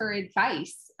ask for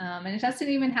advice. And it doesn't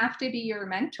even have to be your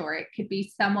mentor. It could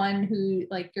be someone who,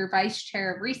 like your vice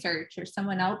chair of research, or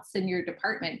someone else in your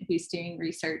department who's doing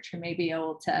research, who may be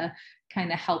able to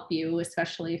kind of help you,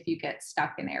 especially if you get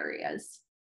stuck in areas.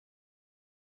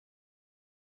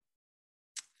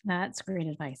 That's great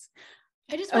advice.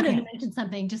 I just wanted to mention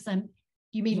something, just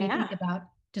you made me think about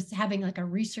just having like a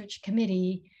research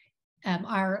committee,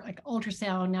 our like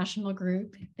ultrasound national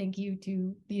group. Thank you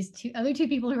to these other two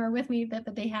people who are with me,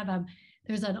 but they have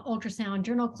there's an ultrasound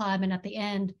journal club, and at the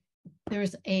end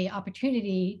there's a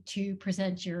opportunity to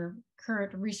present your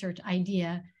current research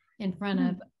idea in front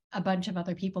of a bunch of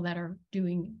other people that are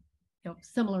doing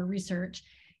similar research.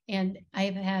 And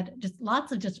I've had just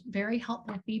lots of just very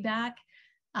helpful feedback.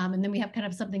 And then we have kind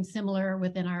of something similar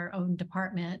within our own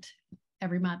department.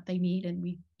 Every month they meet, and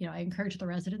we, I encourage the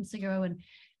residents to go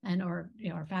or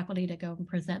our faculty to go and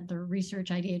present their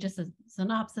research idea, just a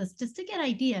synopsis, just to get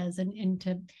ideas and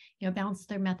to bounce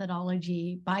their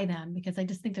methodology by them, because I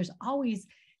just think there's always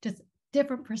just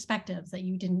different perspectives that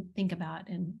you didn't think about.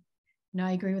 And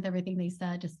I agree with everything they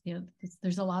said. Just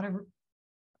there's a lot of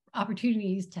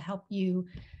opportunities to help you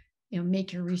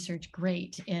make your research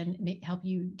great and help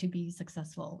you to be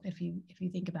successful if you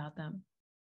think about them.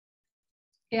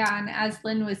 Yeah, and as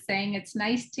Lynn was saying, it's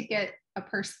nice to get a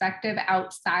perspective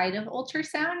outside of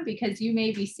ultrasound, because you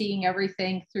may be seeing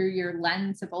everything through your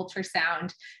lens of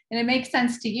ultrasound, and it makes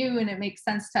sense to you and it makes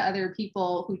sense to other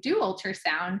people who do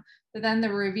ultrasound, but then the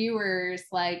reviewers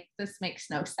like, this makes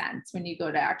no sense when you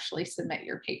go to actually submit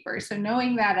your paper. So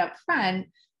knowing that up front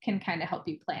can kind of help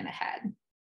you plan ahead.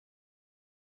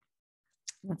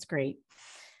 That's great.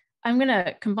 I'm going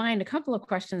to combine a couple of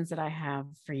questions that I have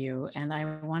for you, and I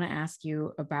want to ask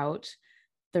you about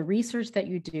the research that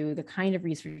you do, the kind of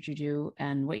research you do,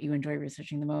 and what you enjoy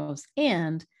researching the most.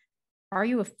 And are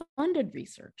you a funded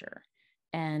researcher?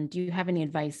 And do you have any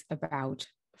advice about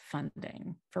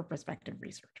funding for prospective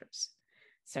researchers?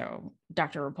 So,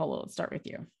 Dr. Roppolo, let's start with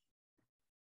you.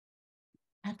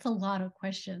 That's a lot of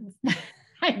questions.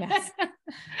 Yes.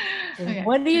 Okay.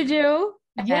 What do you do?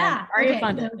 Yeah. Are you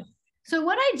funded? So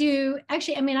what I do,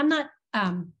 actually, I mean, I'm not,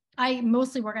 I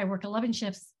work 11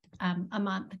 shifts a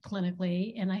month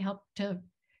clinically, and I help to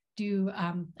do,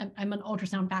 I'm an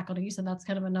ultrasound faculty, so that's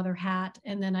kind of another hat.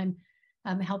 And then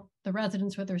I'm help the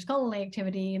residents with their scholarly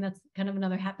activity, and that's kind of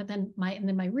another hat, but then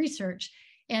my research.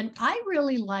 And I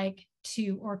really like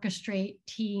to orchestrate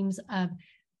teams of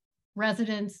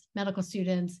residents, medical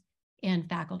students, and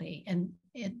faculty. And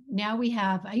now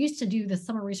I used to do the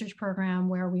summer research program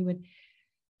where we would,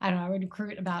 I would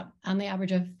recruit about on the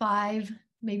average of 5,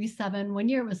 maybe 7. One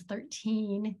year it was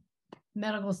 13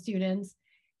 medical students,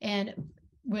 and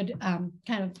would kind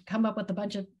of come up with a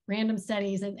bunch of random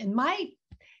studies. And my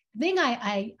thing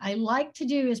I like to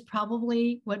do is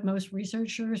probably what most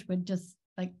researchers would just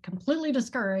like completely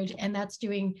discourage, and that's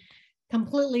doing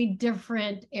completely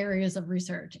different areas of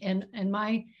research. And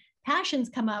my passions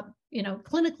come up,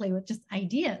 clinically with just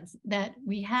ideas that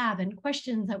we have and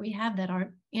questions that we have that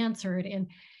aren't answered. And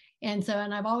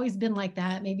I've always been like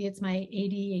that. Maybe it's my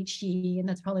ADHD, and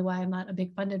that's probably why I'm not a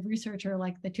big funded researcher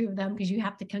like the two of them, because you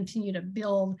have to continue to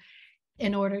build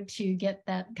in order to get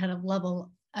that kind of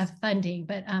level of funding.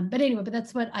 But anyway,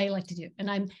 that's what I like to do. And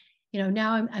I'm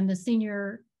the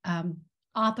senior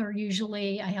author.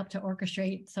 Usually I help to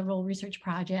orchestrate several research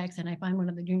projects, and I find one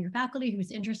of the junior faculty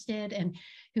who's interested and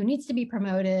who needs to be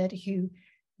promoted, who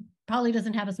probably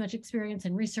doesn't have as much experience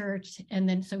in research. And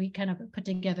then so we kind of put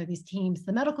together these teams.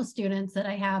 The medical students that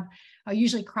I have are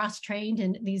usually cross-trained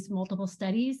in these multiple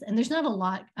studies, and there's not a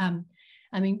lot.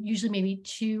 Usually maybe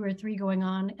 2 or 3 going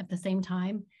on at the same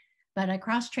time, but I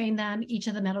cross-train them. Each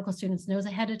of the medical students knows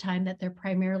ahead of time that they're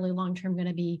primarily long-term going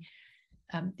to be,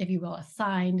 if you will,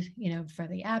 assigned, for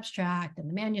the abstract and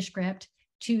the manuscript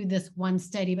to this one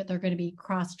study, but they're going to be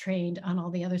cross-trained on all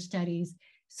the other studies,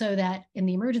 so that in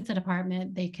the emergency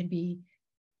department, they could be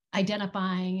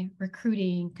identifying,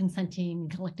 recruiting, consenting,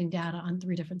 collecting data on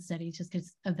 3 different studies, just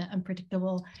because of the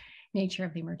unpredictable nature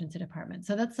of the emergency department.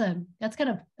 So that's kind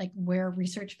of like where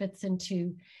research fits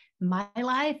into my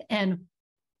life. And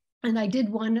I did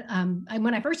one,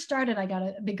 when I first started, I got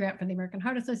a big grant from the American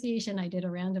Heart Association. I did a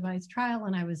randomized trial,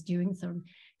 and I was doing some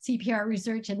CPR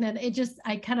research. And then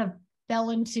I kind of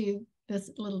fell into this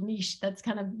little niche that's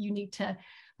kind of unique to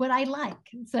what I like.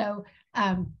 So,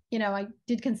 I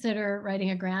did consider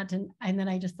writing a grant, and then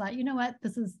I just thought, you know what,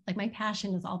 this is like my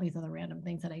passion is all these other random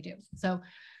things that I do. So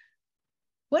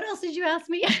what else did you ask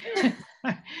me?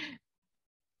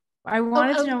 I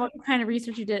wanted to know what kind of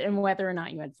research you did and whether or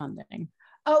not you had funding.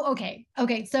 Oh, okay.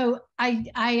 Okay. So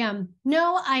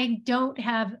no, I don't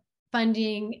have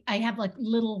funding. I have like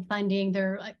little funding.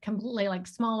 They're like completely like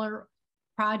smaller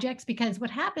projects, because what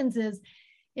happens is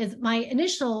my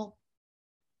initial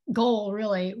goal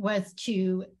really was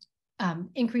to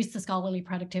increase the scholarly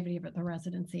productivity of the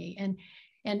residency.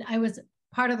 And I was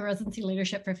part of the residency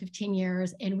leadership for 15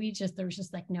 years. And there was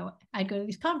just like, no, I'd go to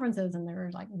these conferences and there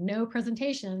were like no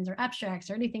presentations or abstracts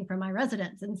or anything from my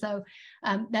residents. And so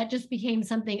that just became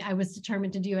something I was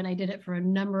determined to do. And I did it for a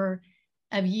number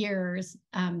of years.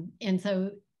 And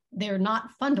so they're not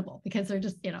fundable because they're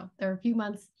just, they're a few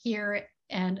months here,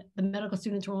 and the medical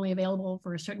students were only available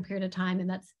for a certain period of time. And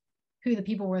that's who the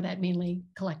people were that mainly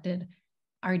collected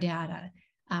our data.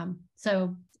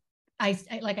 So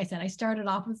like I said, I started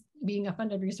off as being a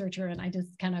funded researcher, and I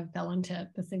just kind of fell into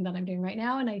this thing that I'm doing right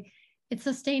now. And it's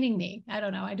sustaining me. I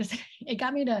don't know. It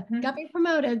got me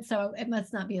promoted. So it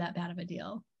must not be that bad of a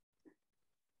deal.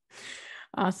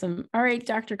 Awesome. All right,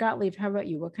 Dr. Gottlieb, how about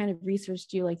you? What kind of research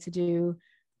do you like to do?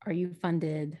 Are you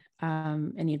funded?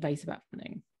 Any advice about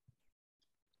funding?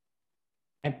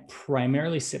 I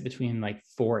primarily sit between like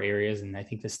 4 areas, and I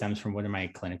think this stems from one of my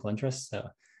clinical interests. So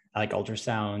I like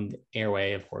ultrasound,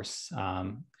 airway, of course,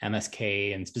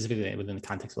 MSK, and specifically within the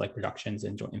context of like reductions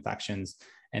and joint infections,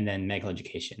 and then medical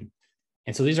education.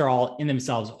 And so these are all in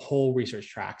themselves whole research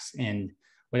tracks. And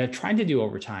what I've tried to do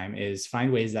over time is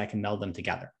find ways that I can meld them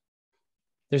together.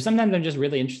 There's sometimes I'm just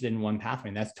really interested in one pathway,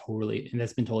 and that's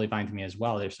been totally fine to me as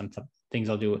well. There's some things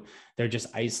I'll do. They're just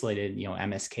isolated,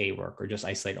 MSK work or just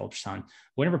isolated ultrasound.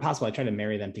 Whenever possible, I try to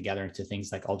marry them together into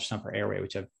things like ultrasound for airway,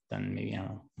 which I've done maybe,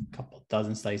 a couple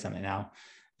dozen studies on it now,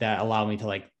 that allow me to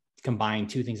like combine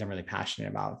 2 things I'm really passionate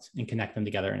about and connect them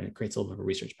together. And it creates a little bit of a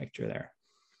research picture there.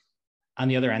 On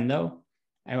the other end though,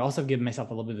 I also give myself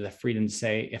a little bit of the freedom to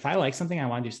say, if I like something, I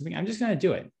want to do something, I'm just going to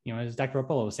do it. As Dr.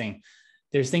 Roppolo was saying,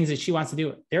 there's things that she wants to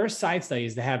do. There are side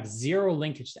studies that have 0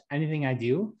 linkage to anything I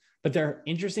do, but they're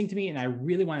interesting to me and I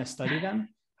really want to study them.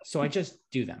 So I just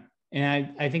do them.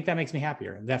 And I think that makes me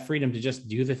happier, that freedom to just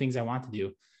do the things I want to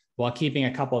do while keeping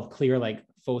a couple of clear, like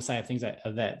foci of things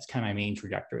that's kind of my main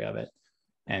trajectory of it.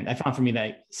 And I found for me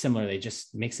that similarly, it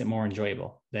just makes it more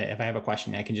enjoyable, that if I have a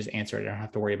question, I can just answer it. I don't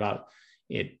have to worry about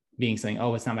it being something,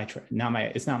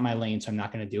 it's not my lane, so I'm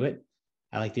not going to do it.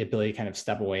 I like the ability to kind of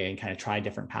step away and kind of try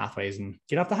different pathways and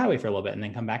get off the highway for a little bit and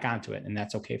then come back onto it. And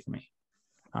that's okay for me.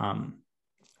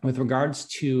 With regards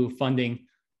to funding,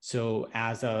 so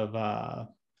as of,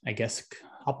 I guess,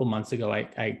 a couple months ago,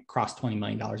 I crossed $20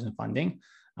 million in funding,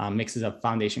 mixes of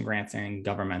foundation grants and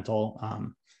governmental.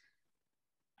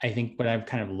 I think what I've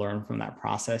kind of learned from that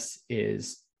process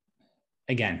is,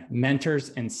 again, mentors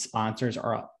and sponsors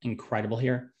are incredible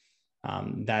here.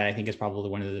 That I think is probably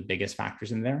one of the biggest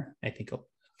factors in there. I think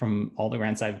from all the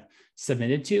grants I've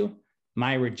submitted to,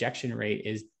 my rejection rate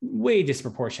is way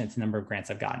disproportionate to the number of grants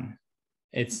I've gotten.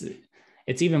 It's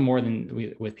even more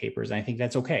than with papers. And I think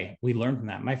that's okay. We learned from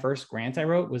that. My first grant I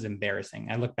wrote was embarrassing.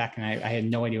 I look back and I had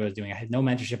no idea what I was doing. I had no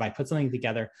mentorship. I put something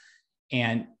together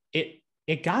and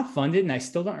it got funded, and I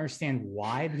still don't understand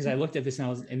why, because I looked at this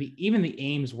and even the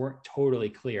aims weren't totally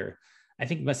clear. I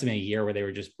think it must have been a year where they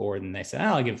were just bored and they said,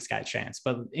 I'll give this guy a chance.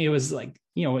 But it was like,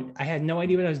 I had no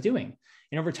idea what I was doing.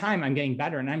 And over time, I'm getting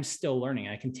better and I'm still learning.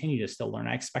 I continue to still learn.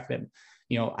 I expect that,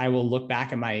 I will look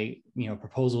back at my,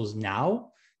 proposals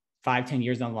now, 5-10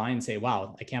 years down the line and say,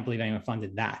 wow, I can't believe anyone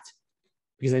funded that.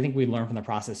 Because I think we learn from the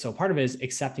process. So part of it is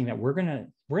accepting that we're going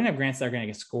to have grants that are going to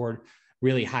get scored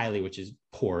really highly, which is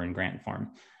poor in grant form.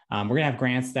 We're going to have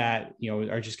grants that,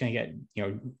 are just going to get,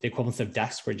 the equivalence of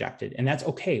desks rejected. And that's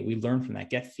okay. We learn from that,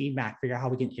 get feedback, figure out how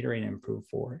we can iterate and improve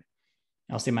forward.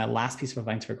 And I'll say my last piece of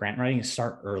advice for grant writing is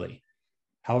start early.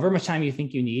 However much time you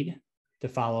think you need to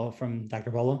follow from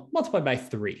Dr. Roppolo, multiply by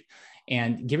 3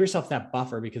 and give yourself that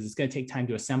buffer, because it's going to take time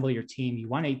to assemble your team. You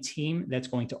want a team that's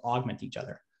going to augment each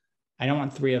other. I don't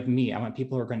want 3 of me. I want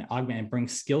people who are going to augment and bring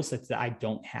skill sets that I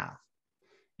don't have.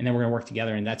 And then we're going to work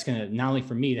together. And that's going to, not only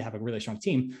for me to have a really strong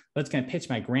team, but it's going to pitch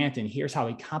my grant and here's how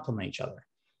we complement each other.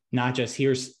 Not just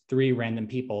here's 3 random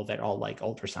people that all like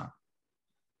ultrasound.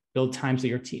 Build time so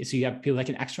your team, so you have people that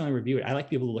can externally review it. I like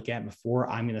people to look at it before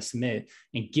I'm going to submit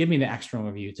and give me the external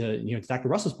review to, to Dr.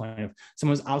 Russell's point of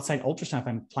someone's outside ultrasound. If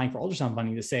I'm applying for ultrasound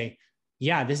funding, to say,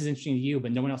 yeah, this is interesting to you,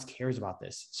 but no one else cares about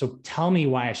this. So tell me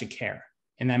why I should care.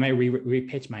 And I might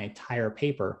re-pitch my entire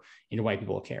paper into why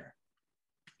people care.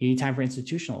 You need time for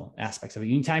institutional aspects of it.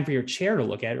 You need time for your chair to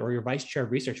look at it, or your vice chair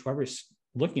of research, whoever's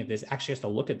looking at this actually has to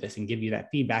look at this and give you that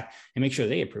feedback and make sure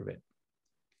they approve it.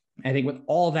 I think with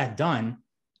all that done,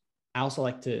 I also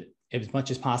like to, as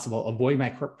much as possible, avoid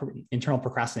my internal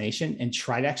procrastination and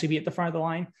try to actually be at the front of the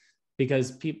line,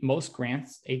 because most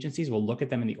grants agencies will look at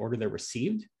them in the order they're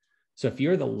received. So if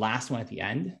you're the last one at the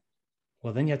end,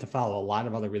 well, then you have to follow a lot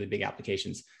of other really big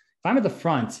applications. If I'm at the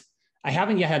front, I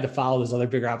haven't yet had to follow those other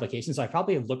bigger applications. So I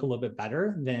probably look a little bit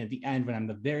better than at the end when I'm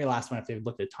the very last one, if they've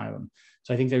looked at a ton of them.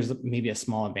 So I think there's maybe a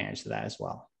small advantage to that as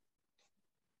well.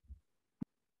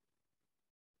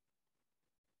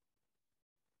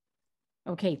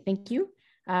 Okay, thank you.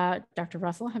 Dr.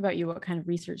 Russell, how about you? What kind of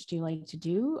research do you like to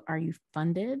do? Are you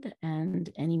funded?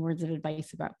 And any words of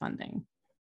advice about funding?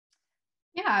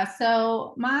 Yeah,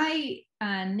 so my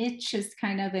niche is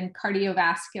kind of in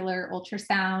cardiovascular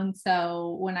ultrasound.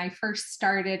 So when I first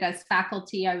started as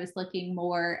faculty, I was looking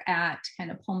more at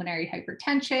kind of pulmonary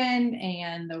hypertension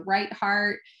and the right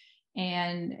heart.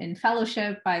 And in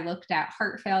fellowship, I looked at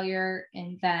heart failure.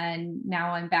 And then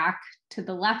now I'm back to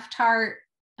the left heart,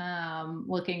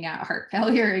 looking at heart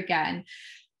failure again.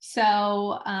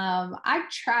 So I've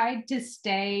tried to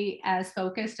stay as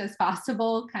focused as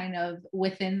possible kind of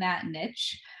within that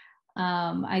niche.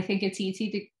 I think it's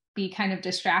easy to be kind of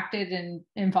distracted and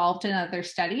involved in other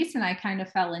studies. And I kind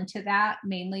of fell into that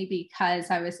mainly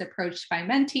because I was approached by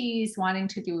mentees wanting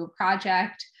to do a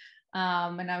project.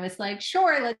 And I was like,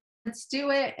 sure, let's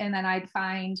do it. And then I'd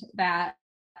find that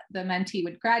the mentee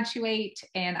would graduate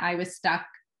and I was stuck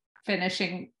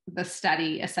finishing the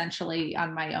study essentially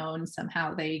on my own.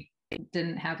 Somehow they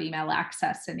didn't have email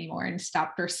access anymore and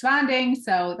stopped responding.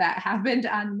 So that happened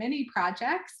on many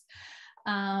projects.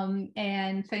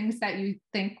 And things that you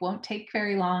think won't take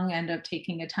very long end up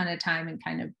taking a ton of time and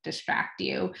kind of distract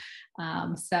you.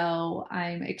 So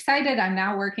I'm excited. I'm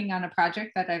now working on a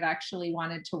project that I've actually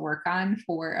wanted to work on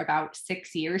for about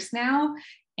 6 years now.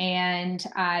 And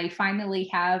I finally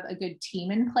have a good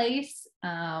team in place.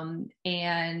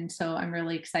 And so I'm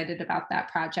really excited about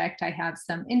that project. I have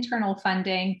some internal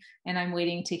funding and I'm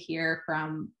waiting to hear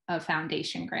from a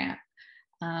foundation grant.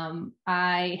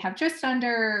 I have just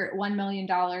under $1 million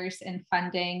in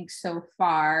funding so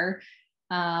far.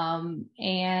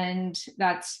 And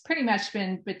that's pretty much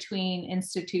been between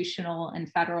institutional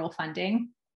and federal funding.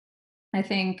 I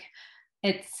think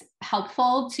it's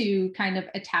helpful to kind of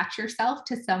attach yourself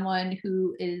to someone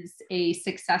who is a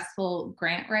successful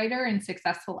grant writer and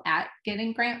successful at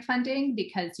getting grant funding,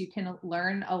 because you can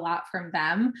learn a lot from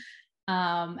them.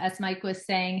 As Mike was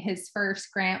saying, his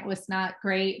first grant was not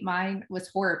great. Mine was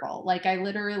horrible. Like I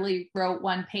literally wrote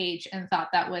one page and thought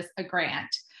that was a grant.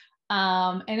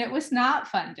 And it was not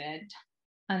funded,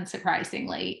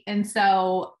 unsurprisingly. And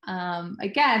so,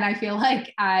 again, I feel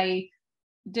like I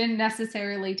didn't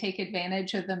necessarily take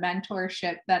advantage of the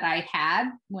mentorship that I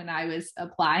had when I was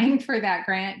applying for that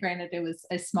grant. Granted, it was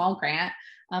a small grant,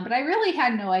 but I really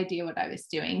had no idea what I was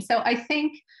doing. So I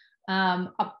think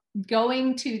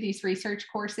going to these research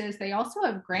courses, they also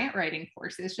have grant writing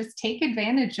courses. Just take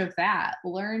advantage of that.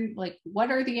 Learn like what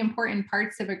are the important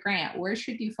parts of a grant? Where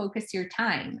should you focus your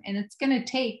time? And it's going to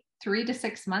take 3 to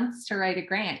 6 months to write a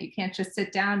grant. You can't just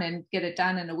sit down and get it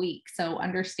done in a week. So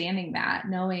understanding that,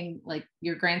 knowing like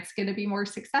your grant's going to be more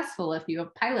successful if you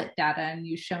have pilot data and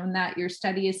you've shown that your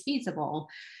study is feasible,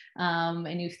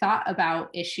 and you've thought about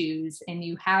issues and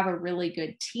you have a really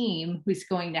good team who's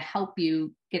going to help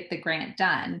you get the grant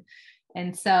done.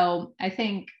 And so I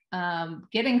think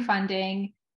getting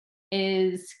funding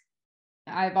is,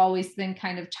 I've always been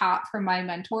kind of taught from my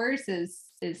mentors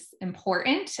is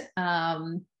important,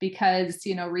 because,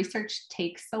 you know, research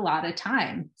takes a lot of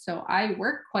time. So I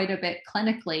work quite a bit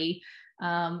clinically,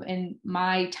 and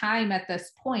my time at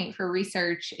this point for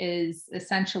research is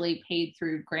essentially paid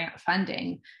through grant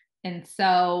funding. And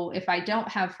so if I don't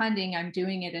have funding, I'm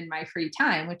doing it in my free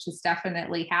time, which has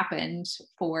definitely happened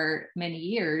for many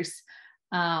years.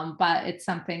 But it's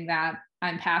something that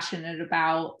I'm passionate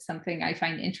about, something I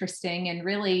find interesting. And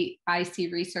really, I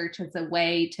see research as a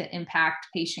way to impact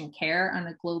patient care on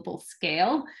a global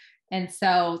scale. And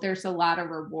so there's a lot of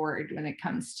reward when it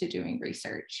comes to doing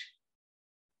research.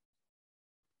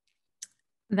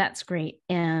 That's great.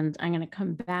 And I'm going to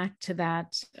come back to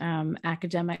that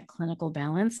academic clinical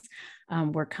balance.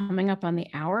 We're coming up on the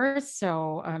hour.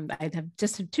 So I have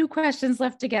just 2 questions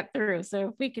left to get through. So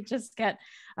if we could just get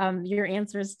your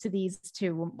answers to these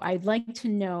 2. I'd like to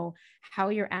know how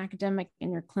your academic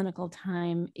and your clinical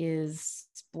time is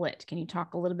split. Can you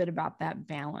talk a little bit about that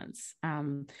balance?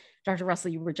 Dr.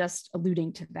 Russell, you were just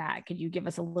alluding to that. Could you give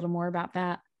us a little more about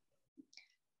that?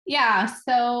 Yeah,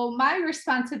 so my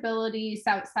responsibilities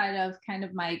outside of kind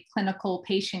of my clinical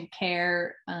patient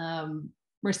care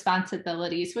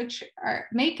responsibilities, which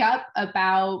make up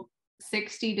about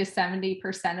 60 to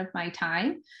 70% of my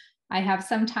time. I have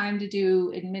some time to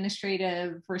do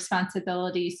administrative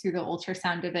responsibilities through the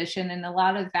ultrasound division, and a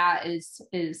lot of that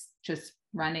is just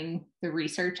running the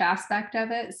research aspect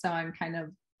of it. So I'm kind of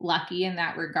lucky in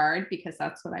that regard because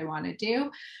that's what I want to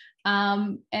do.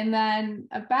 And then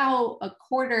about a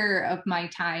quarter of my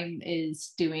time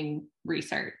is doing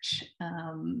research.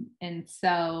 And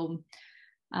so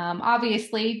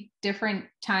obviously different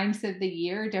times of the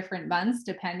year, different months,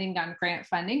 depending on grant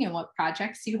funding and what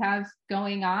projects you have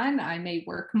going on, I may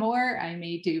work more, I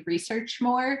may do research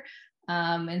more.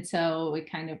 And so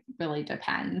it kind of really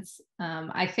depends.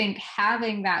 I think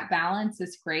having that balance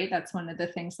is great. That's one of the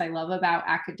things I love about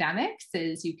academics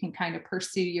is you can kind of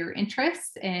pursue your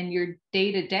interests, and your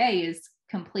day-to-day is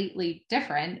completely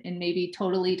different and maybe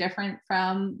totally different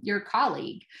from your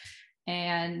colleague.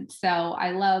 And so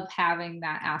I love having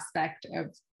that aspect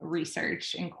of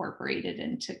research incorporated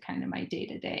into kind of my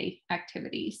day-to-day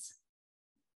activities.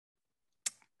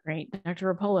 Great.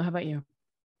 Dr. Roppolo, how about you?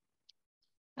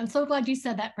 I'm so glad you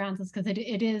said that, Francis, because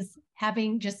it is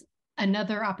having just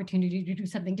another opportunity to do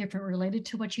something different related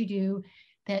to what you do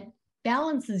that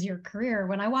balances your career.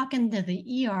 When I walk into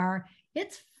the ER,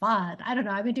 it's fun. I don't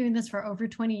know. I've been doing this for over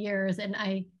 20 years, and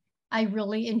I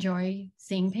really enjoy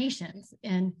seeing patients,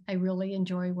 and I really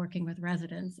enjoy working with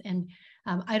residents. And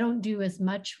I don't do as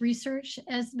much research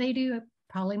as they do,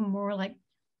 probably more like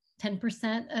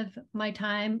 10% of my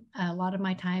time. A lot of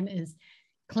my time is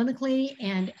clinically.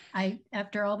 And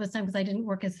after all this time, because I didn't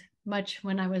work as much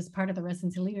when I was part of the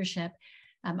residency leadership,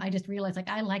 I just realized like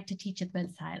I like to teach at the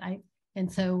bedside.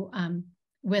 And so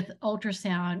with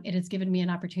ultrasound, it has given me an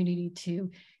opportunity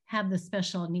to have the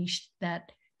special niche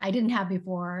that I didn't have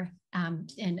before,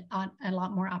 and a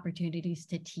lot more opportunities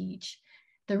to teach.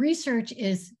 The research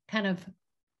is kind of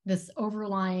this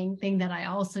overlying thing that I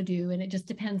also do, and it just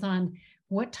depends on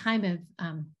what time of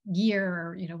year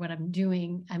or what I'm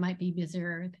doing. I might be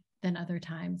busier than other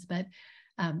times, but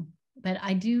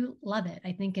I do love it.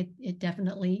 I think it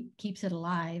definitely keeps it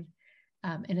alive,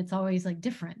 and it's always like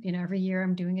different. Every year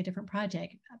I'm doing a different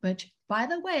project. But by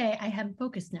the way, I have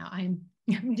focused now. I'm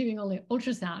doing only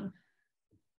ultrasound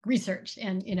research,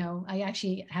 and I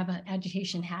actually have an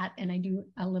agitation hat, and I do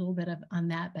a little bit on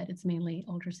that, but it's mainly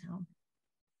ultrasound.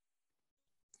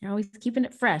 You're always keeping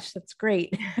it fresh. That's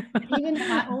great. Even at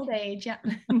my old age. Yeah.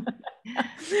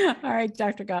 All right,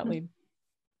 Dr. Gottlieb.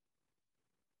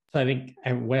 So I think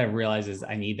what I've realized is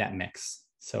I need that mix.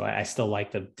 So I still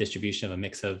like the distribution of a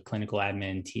mix of clinical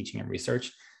admin, teaching, and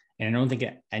research. And I don't think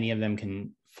any of them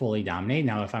can fully dominate.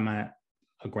 Now, if I'm on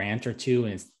a grant or two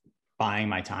and it's buying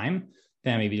my time,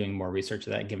 then I may be doing more research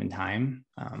at that given time.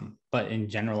 But in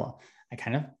general, I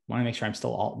kind of want to make sure I'm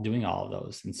still doing all of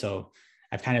those. And so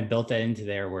I've kind of built that into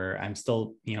there where I'm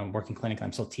still, working clinic,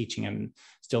 I'm still teaching, I'm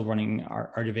still running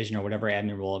our division or whatever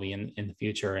admin role will be in the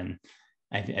future. And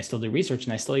I still do research,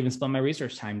 and I still even split my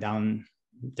research time down,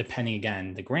 depending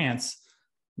again, the grants,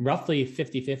 roughly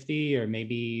 50-50 or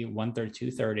maybe 1/3,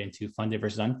 2/3 into funded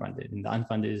versus unfunded. And the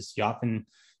unfunded is often,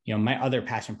 my other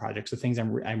passion projects, the things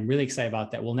I'm really excited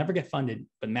about that will never get funded,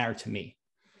 but matter to me.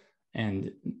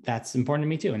 And that's important to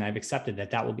me too. And I've accepted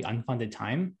that will be unfunded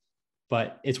time,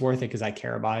 but it's worth it because I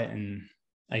care about it. And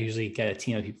I usually get a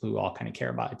team of people who all kind of care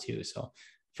about it too. So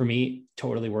for me,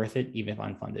 totally worth it, even if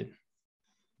unfunded.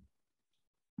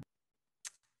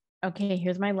 Okay,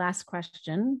 here's my last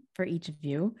question for each of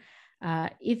you.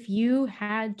 If you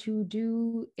had to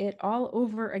do it all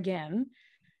over again,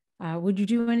 would you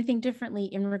do anything differently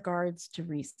in regards to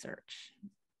research?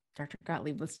 Dr.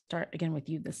 Gottlieb, let's start again with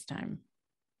you this time.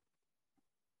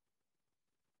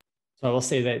 So I will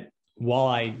say that while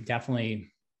I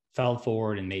definitely fell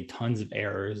forward and made tons of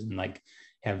errors and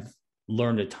have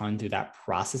learned a ton through that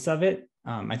process of it,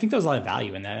 I think there's a lot of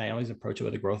value in that. I always approach it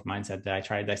with a growth mindset that I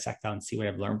try to dissect out and see what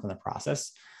I've learned from the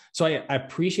process. So I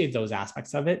appreciate those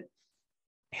aspects of it.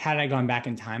 Had I gone back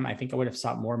in time, I think I would have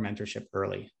sought more mentorship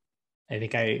early. I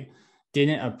think I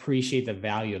didn't appreciate the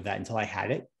value of that until I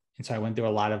had it. And so I went through a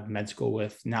lot of med school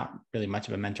with not really much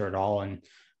of a mentor at all, and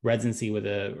residency with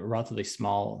a relatively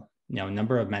small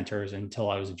number of mentors until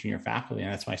I was a junior faculty.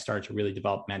 And that's when I started to really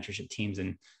develop mentorship teams.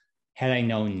 And had I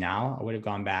known now, I would have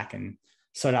gone back and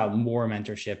sought out more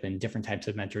mentorship and different types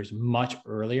of mentors much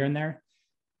earlier in there.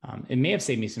 It may have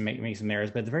saved me making some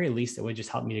errors, but at the very least, it would just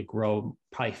help me to grow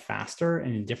probably faster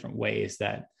and in different ways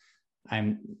that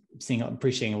I'm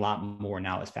appreciating a lot more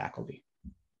now as faculty.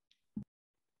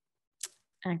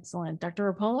 Excellent.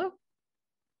 Dr. Roppolo?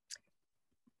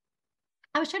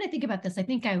 I was trying to think about this. I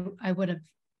think I would have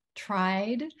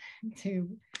tried to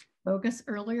focus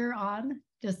earlier on,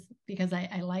 just because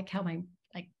I like how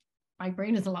my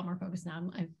brain is a lot more focused now.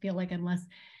 I feel like I'm less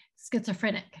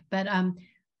schizophrenic. But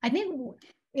I think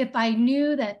if I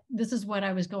knew that this is what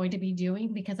I was going to be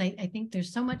doing, because I think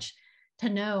there's so much to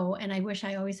know, and I wish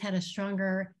I always had a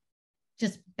stronger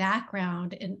just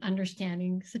background in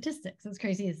understanding statistics, as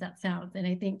crazy as that sounds. And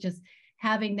I think just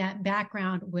having that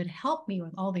background would help me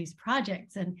with all these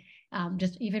projects, and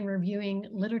just even reviewing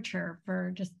literature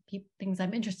for just things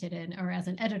I'm interested in, or as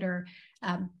an editor,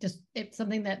 just it's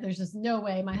something that there's just no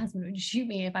way my husband would shoot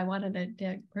me if I wanted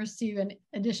to pursue an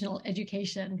additional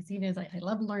education, because he knows I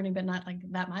love learning, but not like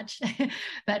that much.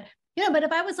 But but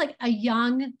if I was like a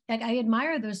young, like I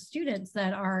admire those students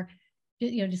that are,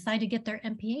 decide to get their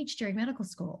MPH during medical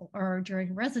school or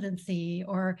during residency,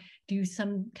 or do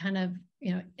some kind of,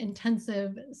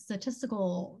 intensive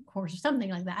statistical course or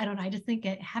something like that. I don't know. I just think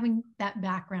having that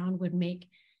background would make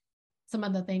some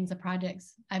of the things, the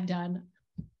projects I've done,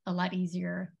 a lot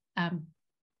easier. I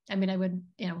mean, I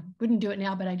wouldn't do it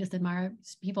now, but I just admire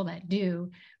people that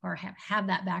do, or have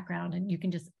that background, and you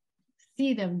can just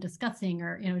see them discussing,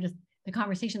 or, just the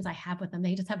conversations I have with them,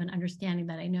 they just have an understanding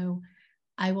that I know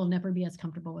I will never be as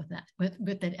comfortable with that,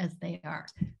 with it as they are,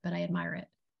 but I admire it.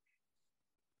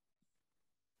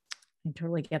 I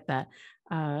totally get that.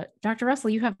 Dr.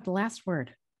 Russell, you have the last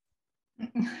word.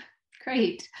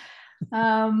 Great.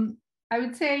 I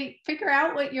would say figure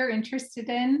out what you're interested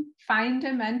in, find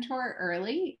a mentor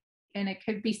early, and it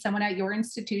could be someone at your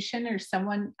institution or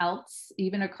someone else,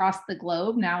 even across the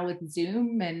globe now with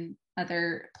Zoom and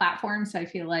other platforms. I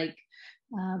feel like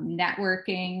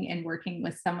networking and working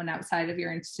with someone outside of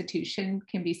your institution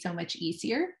can be so much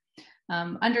easier.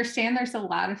 Understand there's a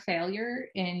lot of failure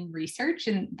in research,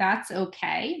 and that's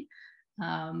okay.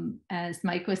 As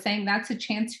Mike was saying, that's a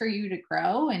chance for you to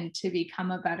grow and to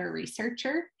become a better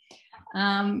researcher.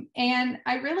 And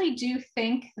I really do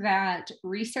think that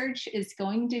research is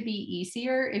going to be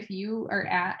easier if you are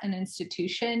at an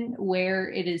institution where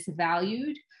it is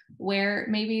valued, where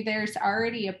maybe there's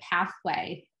already a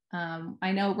pathway.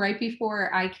 I know right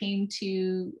before I came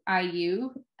to IU,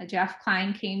 Jeff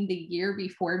Klein came the year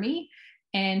before me,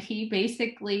 and he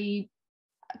basically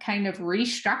kind of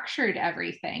restructured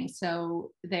everything.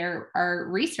 So there are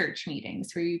research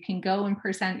meetings where you can go and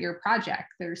present your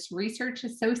project. There's research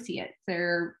associates.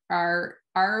 There are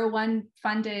R01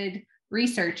 funded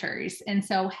researchers. And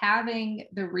so having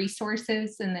the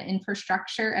resources and the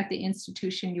infrastructure at the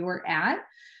institution you're at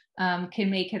can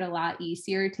make it a lot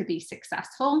easier to be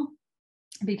successful,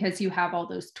 because you have all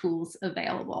those tools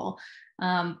available.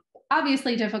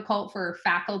 Obviously difficult for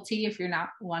faculty if you're not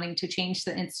wanting to change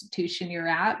the institution you're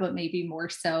at, but maybe more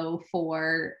so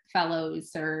for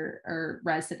fellows or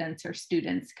residents or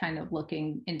students kind of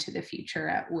looking into the future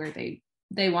at where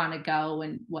they want to go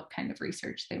and what kind of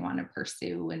research they want to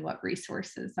pursue and what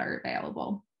resources are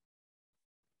available.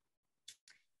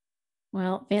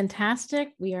 Well,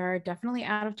 fantastic. We are definitely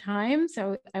out of time.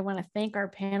 So I want to thank our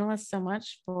panelists so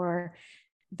much for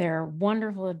their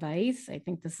wonderful advice. I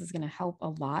think this is going to help a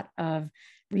lot of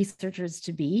researchers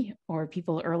to be, or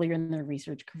people earlier in their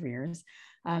research careers.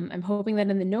 I'm hoping that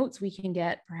in the notes we can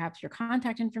get perhaps your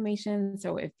contact information.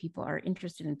 So if people are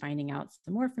interested in finding out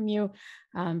some more from you,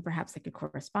 perhaps they could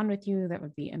correspond with you. That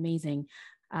would be amazing.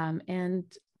 And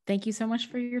thank you so much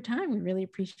for your time. We really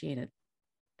appreciate it.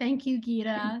 Thank you,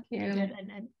 Gita. Thank you. You did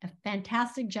a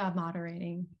fantastic job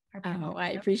moderating. Oh, I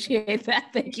appreciate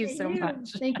that. Thank you so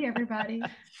much. Thank you, everybody.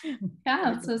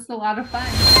 Yeah, this was a lot of fun.